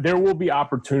 there will be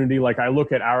opportunity. Like, I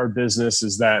look at our business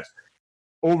is that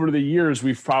over the years,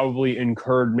 we've probably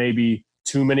incurred maybe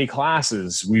too many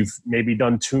classes. We've maybe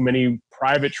done too many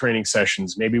private training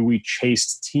sessions. Maybe we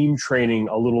chased team training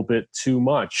a little bit too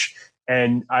much.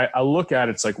 And I look at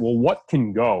it, it's like, well, what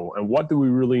can go? And what do we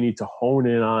really need to hone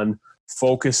in on,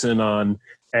 focus in on,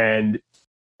 and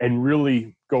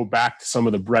really go back to some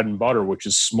of the bread and butter, which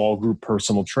is small group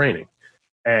personal training,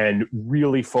 and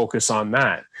really focus on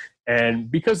that.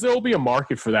 And because there will be a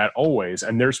market for that always.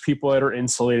 And there's people that are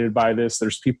insulated by this.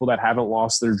 There's people that haven't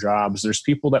lost their jobs. There's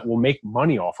people that will make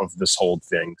money off of this whole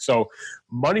thing. So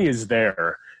money is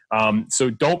there.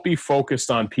 So don't be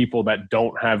focused on people that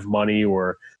don't have money,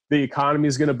 or the economy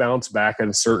is going to bounce back at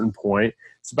a certain point.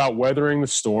 It's about weathering the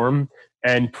storm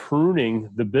and pruning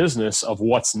the business of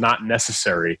what's not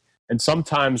necessary. And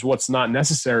sometimes what's not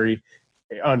necessary,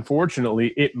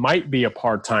 unfortunately, it might be a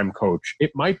part-time coach.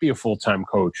 It might be a full-time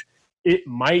coach. It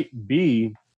might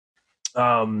be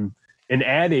an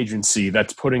ad agency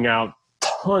that's putting out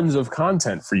tons of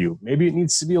content for you. Maybe it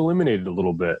needs to be eliminated a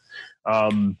little bit.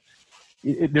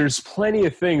 There's plenty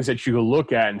of things that you can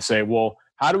look at and say, well,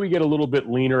 how do we get a little bit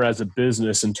leaner as a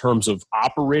business in terms of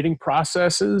operating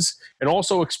processes and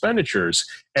also expenditures?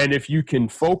 And if you can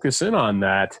focus in on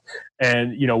that,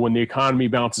 and when the economy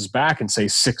bounces back and say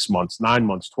 6 months, 9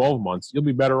 months, 12 months, you'll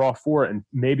be better off for it and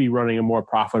maybe running a more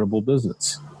profitable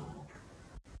business.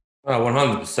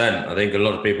 100%. I think a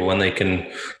lot of people, when they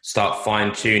can start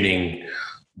fine-tuning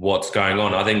what's going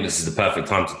on, I think this is the perfect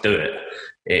time to do it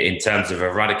in terms of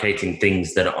eradicating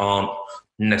things that aren't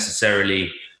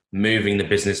necessarily moving the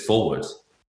business forward.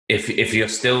 If you're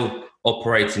still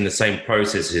operating the same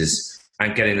processes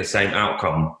and getting the same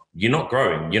outcome, you're not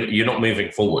growing. You're not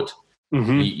moving forward.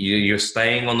 Mm-hmm. You're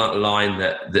staying on that line,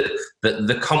 that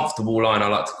the comfortable line, I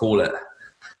like to call it.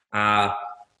 I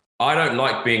don't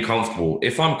like being comfortable.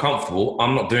 If I'm comfortable,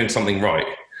 I'm not doing something right.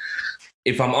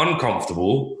 If I'm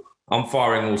uncomfortable, I'm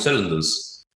firing all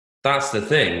cylinders. That's the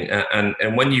thing. And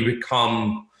when you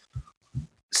become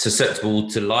susceptible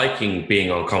to liking being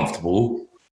uncomfortable,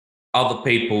 other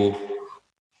people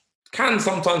can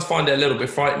sometimes find it a little bit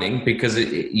frightening, because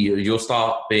you'll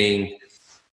start being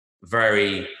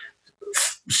very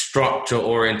structure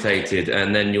orientated,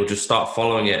 and then you'll just start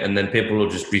following it, and then people will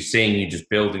just be seeing you just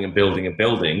building and building and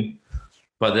building.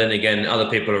 But then again, other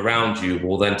people around you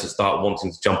will then to start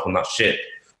wanting to jump on that ship.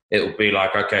 It will be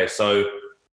like, okay, so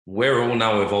we're all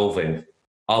now evolving.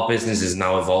 Our business is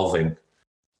now evolving.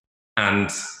 And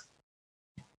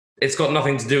it's got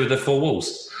nothing to do with the four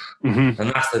walls. Mm-hmm.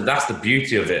 And that's the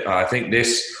beauty of it. I think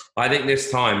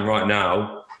this time right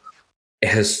now, it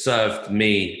has served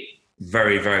me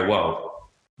very, very well.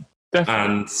 Definitely.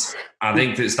 And I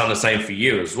think it's done the same for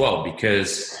you as well,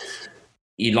 because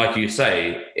like you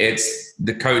say, it's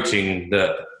the coaching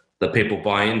that people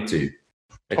buy into.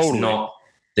 It's totally. Not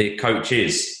the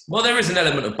coaches. Well, there is an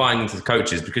element of buying into the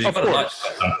coaches, because you've got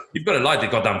to like the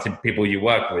goddamn people you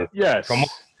work with. Yes. Come on.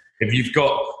 If you've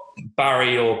got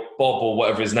Barry or Bob or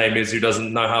whatever his name is, who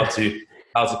doesn't know how to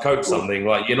coach something,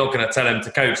 like, you're not going to tell him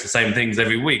to coach the same things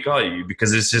every week, are you?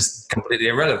 Because it's just completely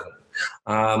irrelevant.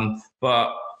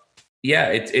 But yeah,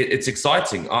 it's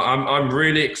exciting. I'm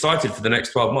really excited for the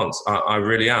next 12 months. I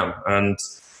really am. And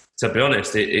to be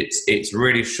honest, it's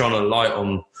really shone a light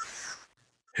on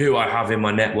who I have in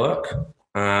my network.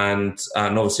 and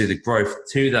obviously the growth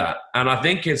to that. And I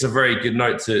think it's a very good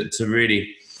note to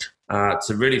really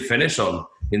finish on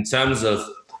in terms of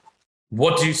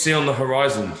what do you see on the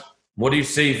horizon? What do you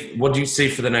see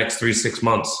for the next 3-6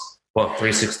 months? Well,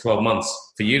 3-6-12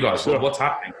 months for you guys. What's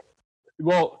happening?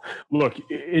 Well, look,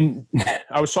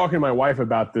 I was talking to my wife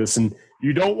about this, and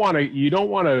you don't want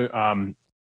to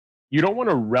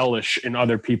relish in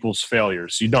other people's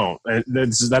failures. You don't.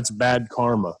 That's bad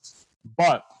karma.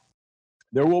 But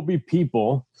there will be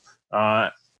people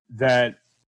that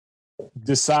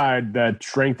decide that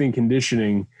strength and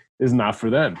conditioning is not for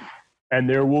them, and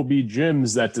there will be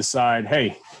gyms that decide,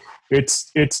 hey,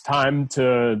 it's time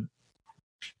to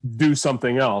do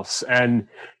something else. And,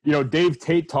 Dave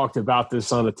Tate talked about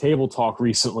this on a Table Talk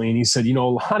recently, and he said, a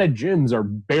lot of gyms are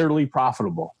barely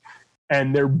profitable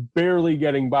and they're barely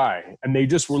getting by. And they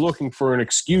just were looking for an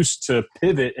excuse to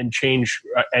pivot and change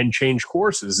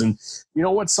courses. And you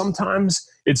know what? Sometimes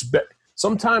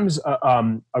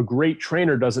a great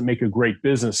trainer doesn't make a great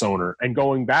business owner. And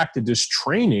going back to just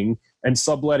training and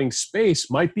subletting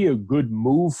space might be a good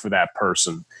move for that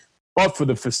person. But for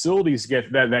the facilities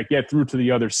that get through to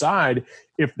the other side,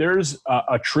 if there's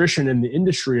attrition in the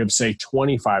industry of, say,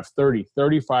 25, 30,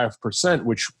 35%,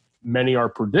 which many are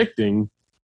predicting,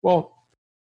 well,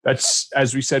 that's,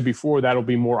 as we said before, that'll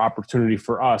be more opportunity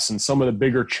for us. And some of the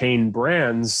bigger chain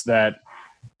brands that,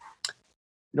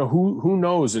 who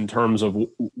knows in terms of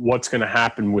what's going to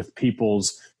happen with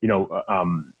people's,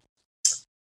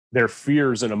 their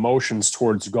fears and emotions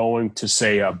towards going to,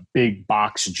 say, a big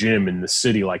box gym in the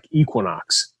city like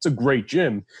Equinox. It's a great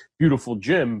gym, beautiful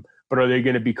gym, but are they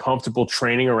going to be comfortable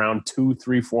training around 200,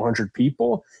 300, 400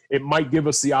 people? It might give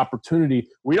us the opportunity.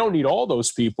 We don't need all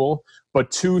those people,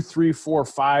 but 2, 3, 4,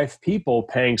 5 people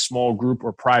paying small group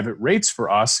or private rates for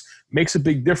us makes a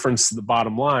big difference to the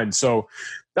bottom line. So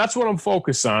that's what I'm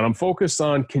focused on. I'm focused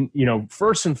on,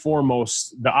 first and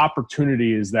foremost, the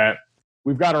opportunity is that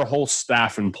we've got our whole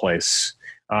staff in place.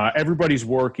 Everybody's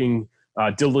working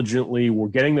diligently. We're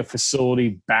getting the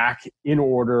facility back in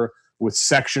order with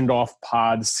sectioned off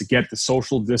pods to get the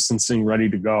social distancing ready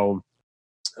to go.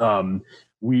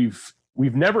 We've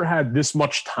never had this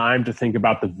much time to think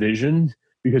about the vision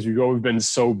because we've been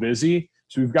so busy.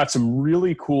 So we've got some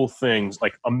really cool things,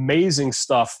 like amazing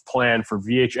stuff planned for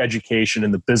VH Education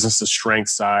and the business to strength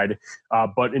side.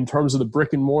 But in terms of the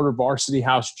brick and mortar Varsity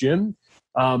House gym,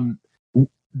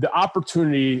 the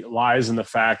opportunity lies in the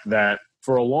fact that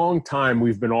for a long time,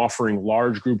 we've been offering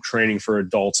large group training for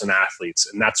adults and athletes.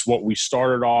 And that's what we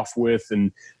started off with.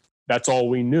 And that's all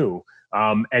we knew.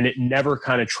 And it never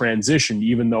kind of transitioned,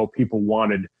 even though people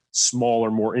wanted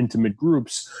smaller, more intimate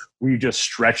groups. We just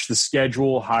stretched the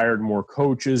schedule, hired more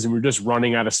coaches, and we're just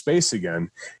running out of space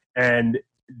again. And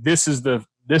this is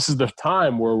the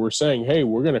time where we're saying, hey,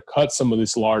 we're going to cut some of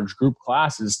these large group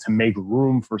classes to make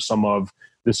room for some of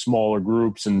the smaller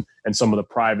groups and some of the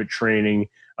private training.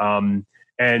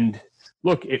 And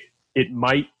look, it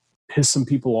might piss some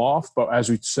people off, but as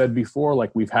we said before, like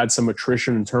we've had some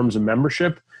attrition in terms of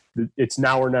membership. It's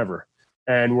now or never.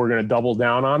 And we're going to double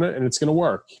down on it, and it's going to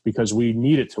work because we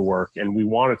need it to work and we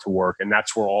want it to work. And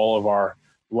that's where all of our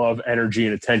love, energy,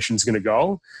 and attention is going to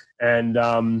go. And,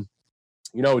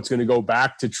 it's going to go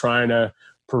back to trying to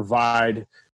provide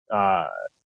a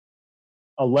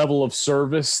level of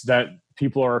service that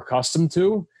people are accustomed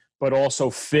to, but also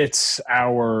fits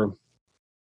our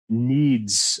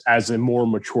needs as a more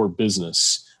mature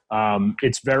business.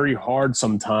 It's very hard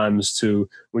sometimes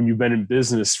when you've been in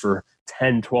business for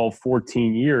 10, 12,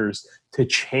 14 years, to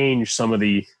change some of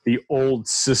the old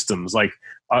systems. Like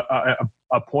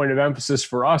a point of emphasis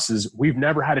for us is we've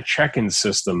never had a check-in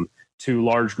system to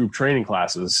large group training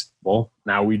classes. Well,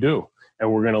 now we do.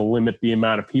 And we're going to limit the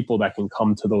amount of people that can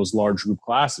come to those large group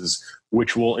classes,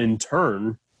 which will in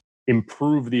turn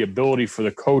improve the ability for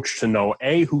the coach to know,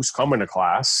 A, who's coming to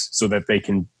class so that they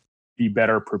can be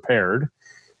better prepared.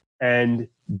 And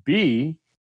B,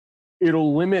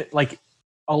 it'll limit, like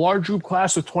a large group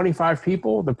class with 25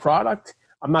 people, the product,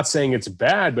 I'm not saying it's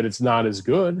bad, but it's not as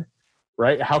good,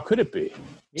 right? How could it be?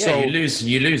 Yeah, so,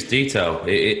 you lose detail.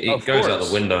 It goes out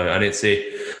the window, and it's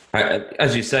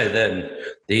as you say. Then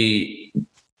the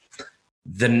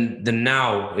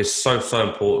now is so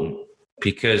important,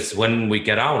 because when we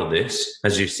get out of this,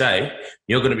 as you say,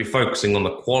 you're going to be focusing on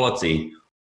the quality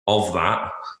of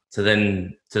that to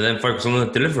then focus on the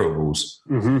deliverables,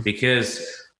 because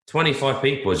 25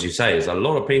 people, as you say, is a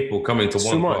lot of people coming to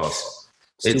one class.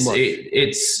 And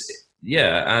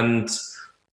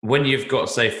when you've got,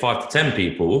 say, 5 to 10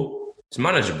 people, it's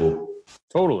manageable.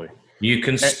 Totally. you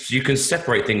can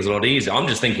separate things a lot easier. I'm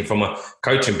just thinking from a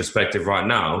coaching perspective right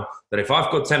now that if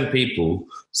I've got 10 people,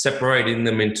 separating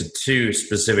them into 2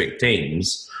 specific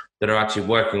teams that are actually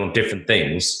working on different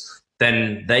things,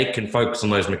 then they can focus on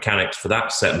those mechanics for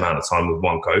that set amount of time with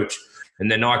one coach. And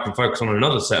then I can focus on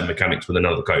another set of mechanics with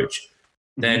another coach.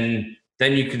 Then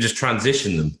you can just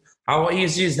transition them. How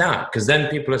easy is that? Because then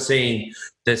people are seeing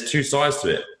there's 2 sides to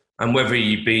it. And whether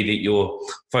you be that you're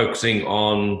focusing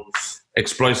on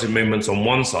explosive movements on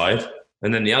one side,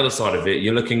 and then the other side of it,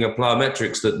 you're looking at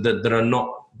plyometrics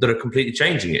that are completely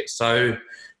changing it. So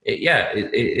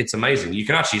it's amazing. You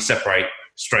can actually separate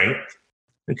strength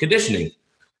and conditioning.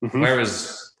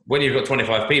 Whereas when you've got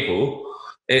 25 people,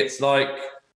 it's like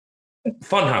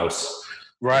funhouse.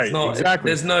 Right. Exactly.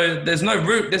 There's no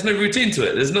routine to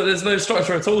it. There's no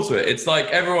structure at all to it. It's like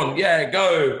everyone,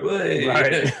 go.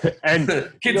 Right. And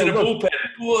kids in a bullpen.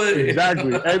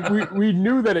 Exactly. And we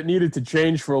knew that it needed to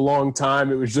change for a long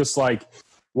time. It was just like,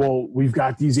 well, we've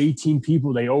got these 18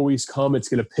 people. They always come. It's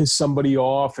going to piss somebody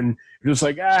off. And you're just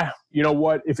like, you know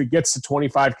what? If it gets to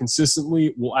 25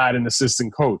 consistently, we'll add an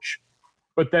assistant coach.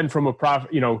 But then from a profit,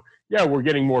 we're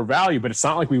getting more value, but it's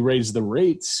not like we raised the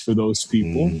rates for those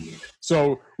people.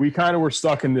 So we kind of were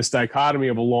stuck in this dichotomy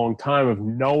of a long time of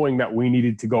knowing that we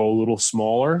needed to go a little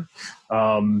smaller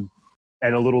and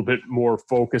a little bit more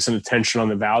focus and attention on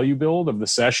the value build of the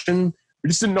session. We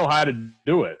just didn't know how to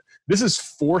do it. This is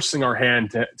forcing our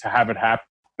hand to have it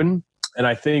happen. And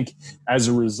I think as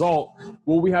a result,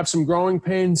 will we have some growing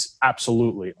pains?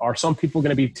 Absolutely. Are some people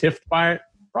going to be tiffed by it?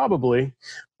 Probably.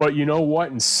 But you know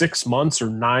what? In 6 months or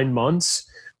 9 months,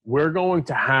 we're going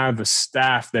to have a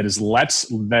staff that is less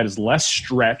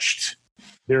stretched.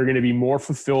 They're going to be more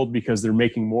fulfilled because they're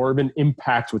making more of an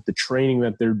impact with the training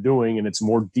that they're doing, and it's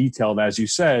more detailed, as you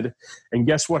said. And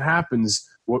guess what happens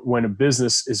when a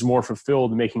business is more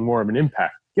fulfilled and making more of an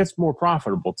impact? It gets more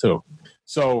profitable too.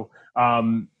 So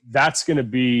that's going to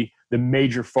be the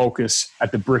major focus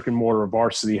at the brick and mortar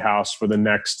Varsity House for the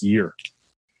next year.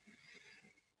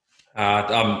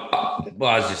 Well,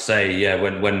 as you say,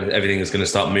 when everything is going to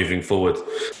start moving forward,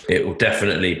 it will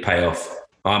definitely pay off.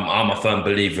 I'm a firm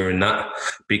believer in that,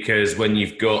 because when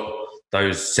you've got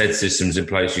those said systems in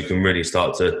place, you can really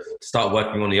start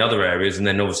working on the other areas, and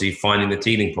then obviously finding the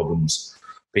teething problems,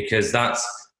 because that's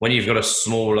when you've got a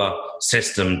smaller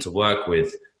system to work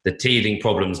with, the teething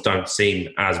problems don't seem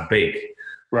as big.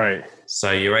 Right.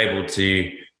 So you're able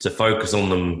to focus on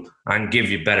them and give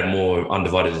you more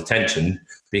undivided attention,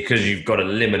 because you've got a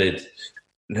limited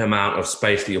amount of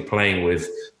space that you're playing with,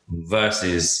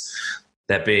 versus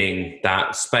there being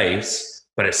that space,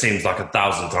 but it seems like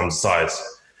 1,000 times the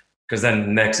size. Because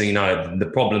then next thing you know, the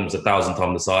problem's 1,000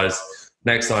 times the size.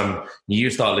 Next time you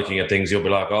start looking at things, you'll be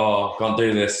like, I can't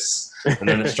do this. And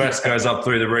then the stress goes up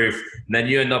through the roof. And then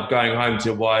you end up going home to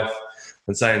your wife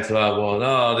and saying to her, well,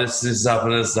 no, this has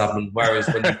happened. Whereas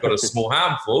when you've got a small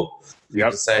handful, you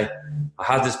have to say, I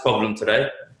had this problem today,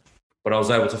 but I was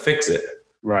able to fix it.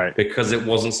 Right. Because it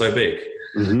wasn't so big.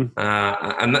 And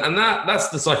that's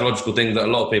the psychological thing that a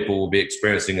lot of people will be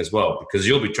experiencing as well, because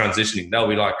you'll be transitioning. They'll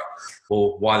be like,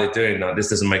 well, why are they doing that? This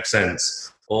doesn't make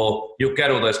sense. Or you'll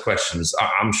get all those questions.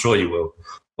 I'm sure you will.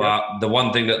 But the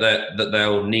one thing that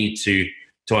they'll need to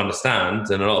understand,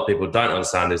 and a lot of people don't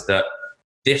understand, is that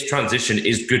this transition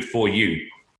is good for you.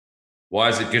 Why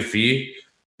is it good for you?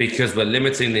 Because we're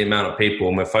limiting the amount of people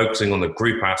and we're focusing on the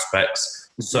group aspects,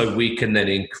 so we can then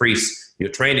increase your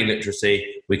training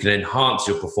literacy, we can enhance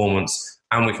your performance,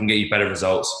 and we can get you better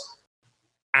results.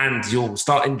 And you'll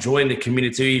start enjoying the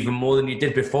community even more than you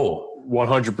did before.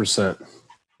 100%.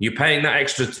 You're paying that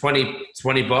extra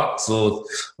 $20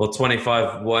 or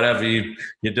 25, whatever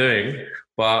you're doing,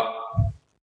 but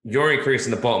you're increasing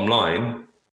the bottom line.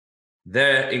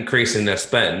 They're increasing their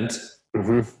spend.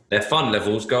 Their fun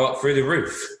levels go up through the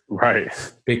roof. Right.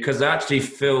 Because they actually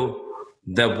feel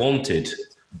they're wanted.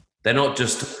 They're not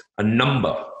just a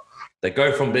number. They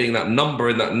go from being that number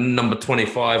in that number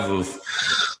 25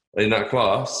 in that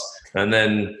class, and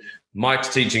then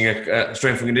Mike's teaching a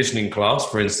strength and conditioning class,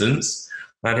 for instance,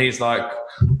 and he's like,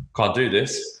 can't do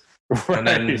this. Right.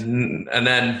 And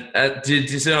then do you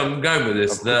see where I'm going with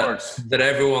this? That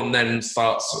everyone then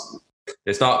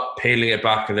they start peeling it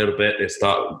back a little bit. They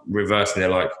start reversing. They're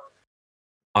like,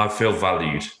 I feel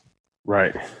valued.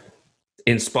 Right.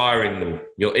 Inspiring them.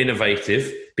 You're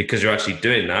innovative because you're actually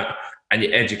doing that, and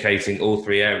you're educating all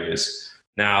 3 areas.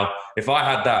 Now, if I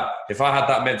had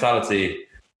that mentality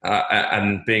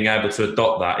and being able to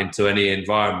adopt that into any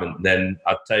environment, then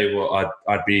I'd tell you what,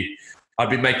 I'd be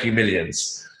making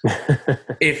millions.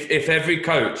 if every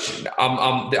coach,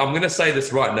 I'm going to say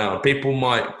this right now, people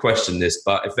might question this,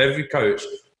 but if every coach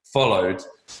followed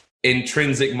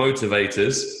intrinsic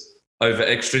motivators over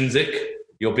extrinsic,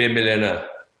 you'll be a millionaire.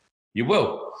 You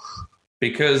will,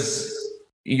 because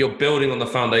you're building on the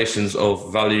foundations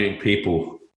of valuing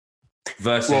people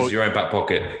versus your own back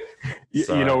pocket.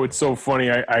 So. You know, it's so funny.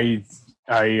 I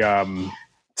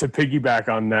to piggyback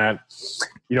on that,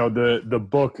 you know, the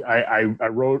book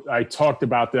I talked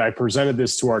about that. I presented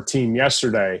this to our team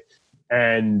yesterday,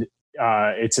 and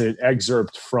it's an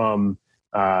excerpt from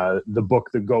the book,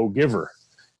 The Go Giver.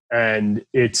 And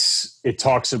it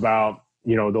talks about,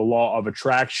 you know, the law of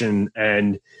attraction,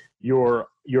 and your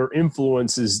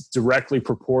influence is directly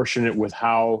proportionate with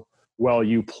how well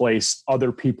you place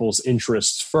other people's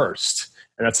interests first.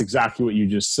 And that's exactly what you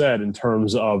just said in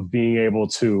terms of being able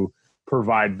to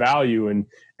provide value and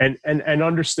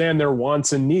understand their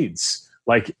wants and needs.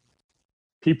 Like,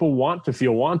 people want to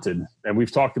feel wanted. And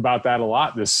we've talked about that a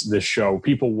lot this show.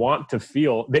 People want to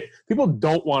feel, people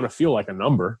don't want to feel like a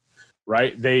number,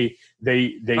 right? They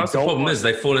That's don't. The problem is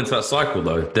they fall into that cycle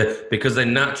though, because they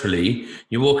naturally,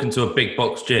 you walk into a big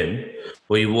box gym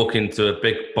or you walk into a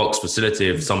big box facility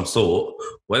of some sort,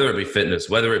 whether it be fitness,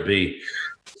 whether it be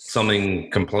something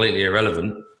completely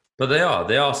irrelevant, but they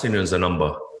are seen as a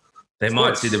number. They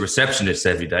might see the receptionist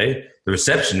every day. The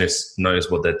receptionist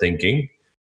knows what they're thinking,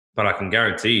 but I can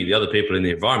guarantee you the other people in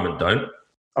the environment don't.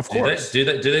 Of course. Do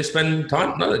they spend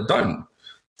time? No, they don't.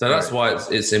 So that's why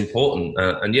it's important.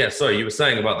 And yeah, sorry, you were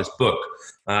saying about this book.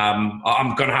 I'm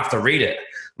going to have to read it.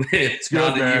 It's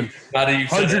good, man.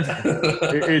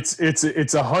 It's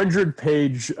a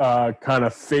 100-page kind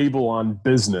of fable on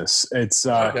business. It's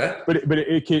okay. But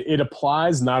it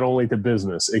applies not only to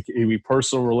business. It can be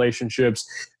personal relationships,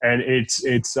 and it's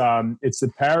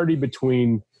the parity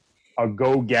between a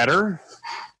go-getter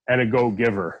and a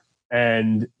go-giver,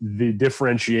 and the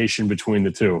differentiation between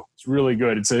the two. It's really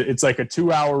good. It's like a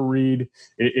 2-hour read.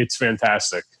 It's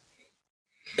fantastic.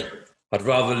 I'd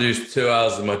rather lose 2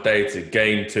 hours of my day to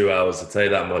gain 2 hours, I'll tell you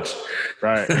that much.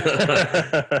 Right.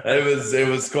 It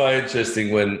was quite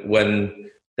interesting when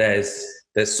there's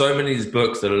so many of these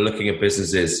books that are looking at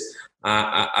businesses.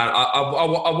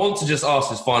 I want to just ask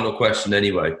this final question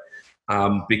anyway,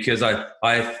 because I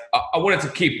wanted to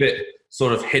keep it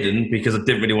sort of hidden because I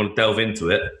didn't really want to delve into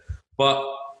it. But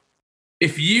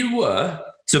if you were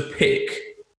to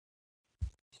pick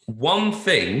one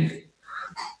thing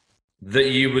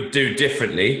that you would do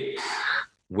differently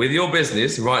with your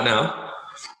business right now,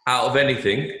 out of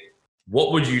anything,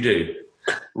 what would you do?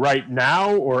 Right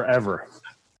now or ever?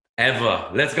 Ever.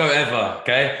 Let's go ever,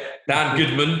 okay? Dan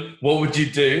Goodman, what would you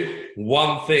do?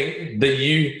 One thing that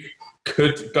you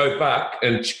could go back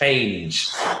and change.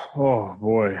 Oh,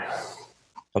 boy.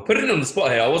 I put it on the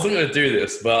spot here. I wasn't going to do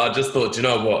this, but I just thought, you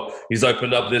know what? He's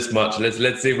opened up this much.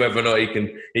 Let's see whether or not he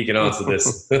can answer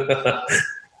this.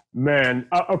 Man,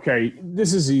 okay,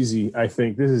 this is easy. I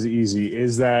think this is easy.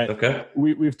 Is that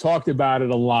we've talked about it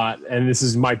a lot, and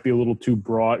this might be a little too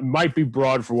broad. It might be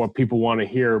broad for what people want to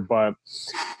hear, but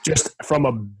just from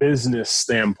a business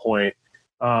standpoint,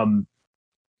 from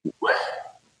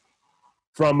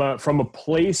a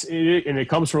place, and it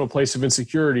comes from a place of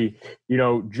insecurity. You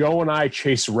know, Joe and I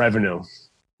chase revenue.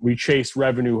 We chased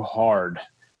revenue hard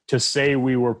to say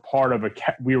we were part of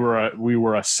we were a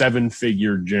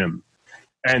 7-figure gym.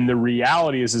 And the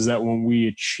reality is that when we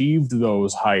achieved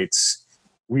those heights,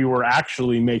 we were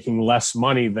actually making less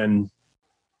money than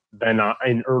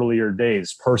in earlier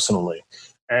days personally.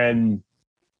 And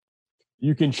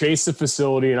you can chase the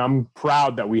facility, and I'm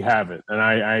proud that we have it, and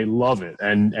I love it,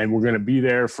 and we're going to be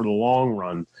there for the long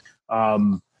run.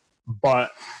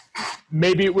 But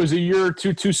maybe it was a year or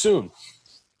two too soon.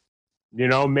 You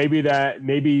know, maybe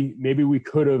we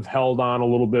could have held on a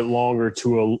little bit longer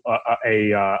to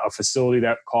a facility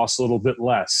that costs a little bit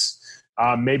less.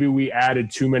 Maybe we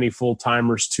added too many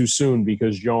full-timers too soon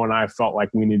because Joe and I felt like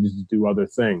we needed to do other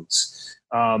things.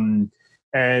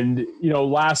 And, you know,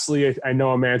 lastly, I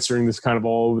know I'm answering this kind of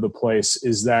all over the place,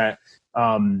 is that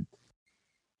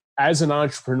as an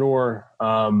entrepreneur,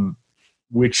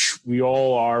 which we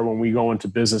all are when we go into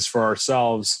business for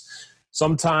ourselves,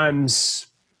 sometimes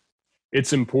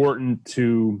it's important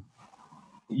to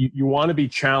you want to be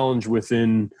challenged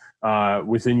within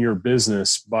your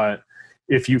business, but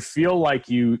if you feel like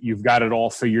you've got it all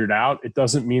figured out, it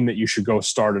doesn't mean that you should go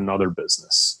start another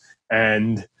business.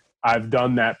 And I've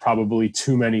done that probably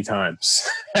too many times,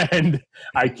 and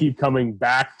I keep coming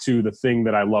back to the thing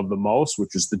that I love the most,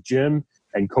 which is the gym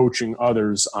and coaching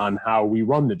others on how we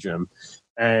run the gym.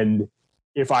 And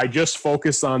if I just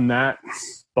focused on that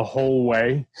the whole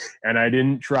way, and I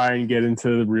didn't try and get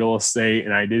into real estate,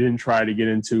 and I didn't try to get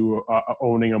into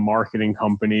owning a marketing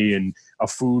company and a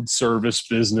food service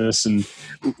business, and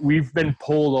we've been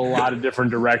pulled a lot of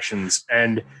different directions.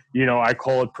 And, you know, I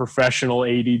call it professional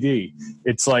ADD.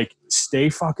 It's like, stay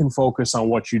fucking focused on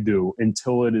what you do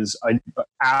until it is an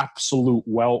absolute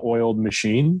well-oiled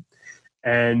machine.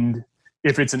 And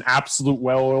if it's an absolute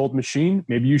well-oiled machine,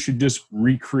 maybe you should just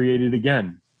recreate it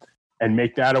again and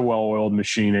make that a well-oiled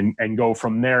machine and go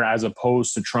from there, as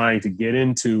opposed to trying to get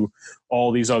into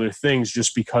all these other things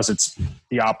just because it's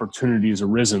the opportunities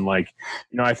arisen. Like,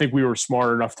 you know, I think we were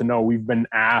smart enough to know we've been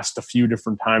asked a few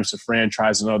different times to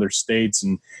franchise in other states,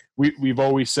 and we've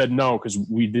always said no because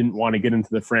we didn't want to get into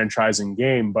the franchising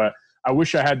game. But I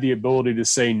wish I had the ability to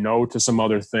say no to some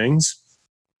other things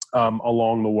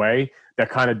along the way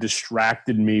that kind of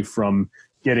distracted me from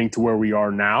getting to where we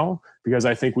are now, because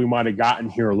I think we might have gotten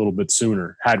here a little bit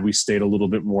sooner had we stayed a little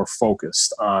bit more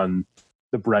focused on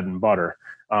the bread and butter.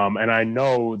 And I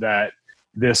know that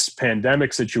this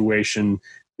pandemic situation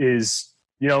is,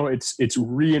 you know, it's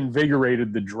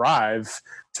reinvigorated the drive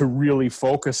to really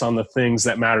focus on the things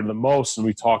that matter the most. And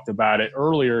we talked about it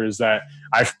earlier, is that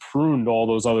I've pruned all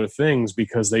those other things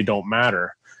because they don't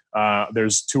matter.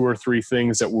 There's 2 or 3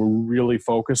 things that we're really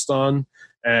focused on.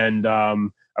 And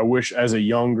I wish as a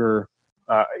younger,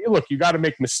 look, you got to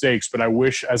make mistakes, but I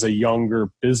wish as a younger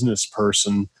business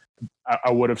person,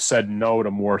 I would have said no to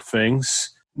more things.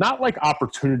 Not like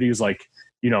opportunities like,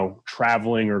 you know,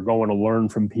 traveling or going to learn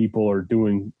from people or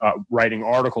doing, writing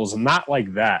articles, and not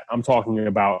like that. I'm talking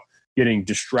about getting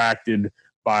distracted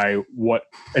by what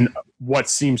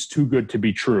seems too good to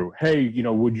be true. Hey, you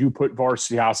know, would you put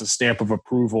Varsity House's stamp of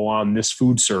approval on this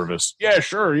food service? Yeah,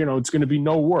 sure. You know, it's going to be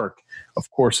no work.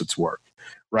 Of course it's work.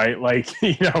 Right? Like,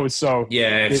 you know, so.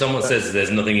 Yeah, if someone says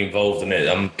there's nothing involved in it,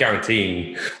 I'm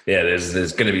guaranteeing, yeah,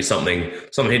 there's going to be some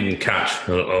hidden catch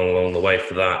along the way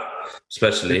for that,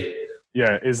 especially.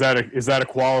 Yeah, is that a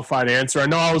qualified answer? I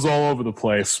know I was all over the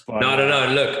place. But, No.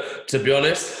 Look, to be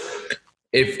honest,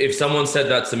 if someone said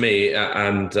that to me,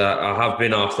 and I have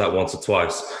been asked that once or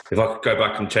twice, if I could go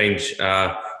back and change if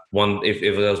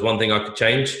there was one thing I could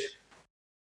change,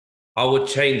 I would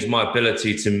change my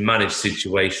ability to manage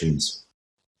situations.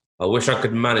 I wish I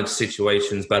could manage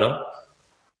situations better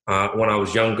when I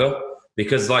was younger,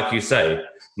 because like you say,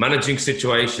 managing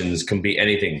situations can be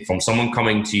anything from someone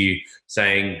coming to you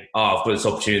saying, oh, I've got this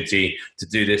opportunity to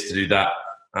do this, to do that,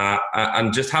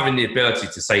 and just having the ability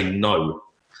to say no.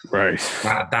 Right.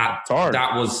 That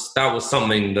was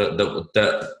something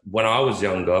that when I was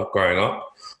younger, growing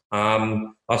up,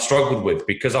 I struggled with,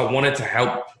 because I wanted to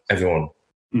help everyone.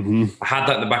 Mm-hmm. I had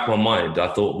that in the back of my mind. I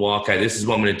thought, well, okay, this is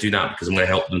what I'm going to do now, because I'm going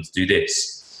to help them to do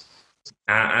this.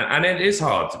 And it is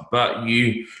hard, but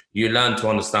you learn to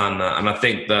understand that. And I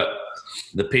think that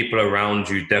the people around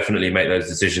you definitely make those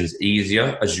decisions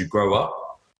easier as you grow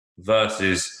up,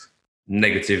 versus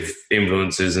negative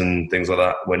influences and things like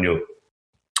that when you're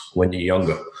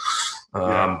younger.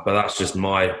 But that's just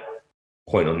my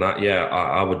point on that. Yeah,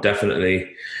 I would definitely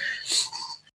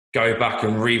go back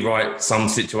and rewrite some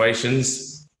situations,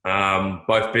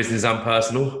 both business and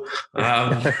personal. But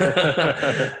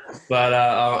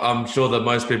I'm sure that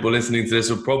most people listening to this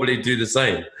will probably do the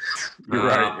same. You're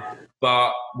right.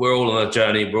 But we're all on a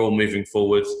journey. We're all moving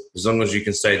forward. As long as you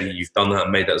can say that you've done that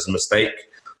and made that as a mistake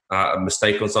on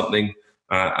something,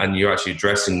 and you're actually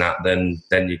addressing that, then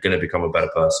you're going to become a better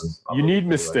person. You need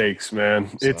mistakes, man.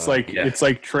 So, it's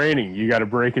like training. You got to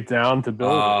break it down to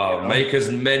build it. You know? Make as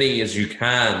many as you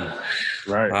can.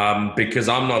 Right. Because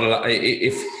I'm not allowed.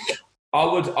 If I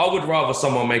would rather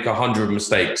someone make 100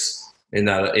 mistakes in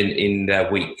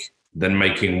their week than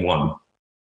making one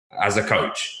as a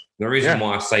coach. The reason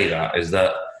why I say that is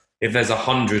that if there's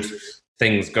 100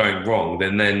 things going wrong,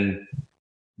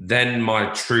 then my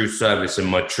true service and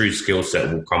my true skill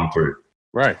set will come through.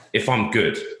 Right. If I'm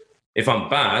good. If I'm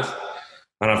bad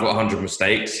and I've got 100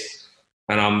 mistakes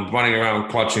and I'm running around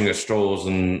clutching at straws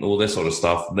and all this sort of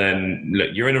stuff, then look,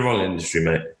 you're in the wrong industry,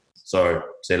 mate. Sorry,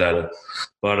 see you later.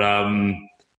 But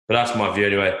that's my view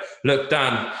anyway. Look,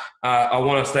 Dan, I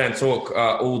want to stay and talk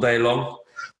all day long.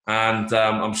 And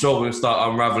I'm sure we'll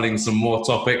start unraveling some more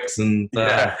topics, and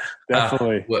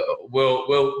definitely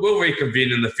we'll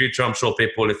reconvene in the future. I'm sure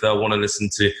people, if they want to listen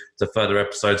to further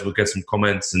episodes, we'll get some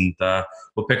comments, and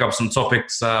we'll pick up some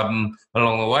topics along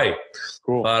the way.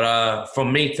 Cool. But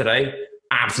from me today,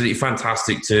 absolutely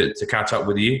fantastic to catch up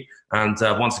with you, and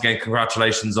once again,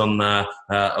 congratulations on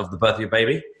of the birth of your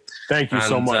baby. Thank you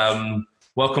so much.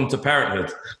 Welcome to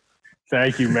parenthood.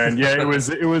 Thank you, man. Yeah, it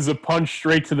was a punch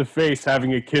straight to the face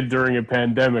having a kid during a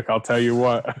pandemic. I'll tell you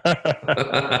what.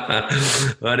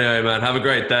 Well, anyway, man, have a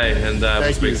great day, and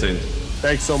we'll speak soon.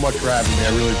 Thanks so much for having me. I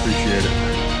really appreciate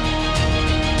it.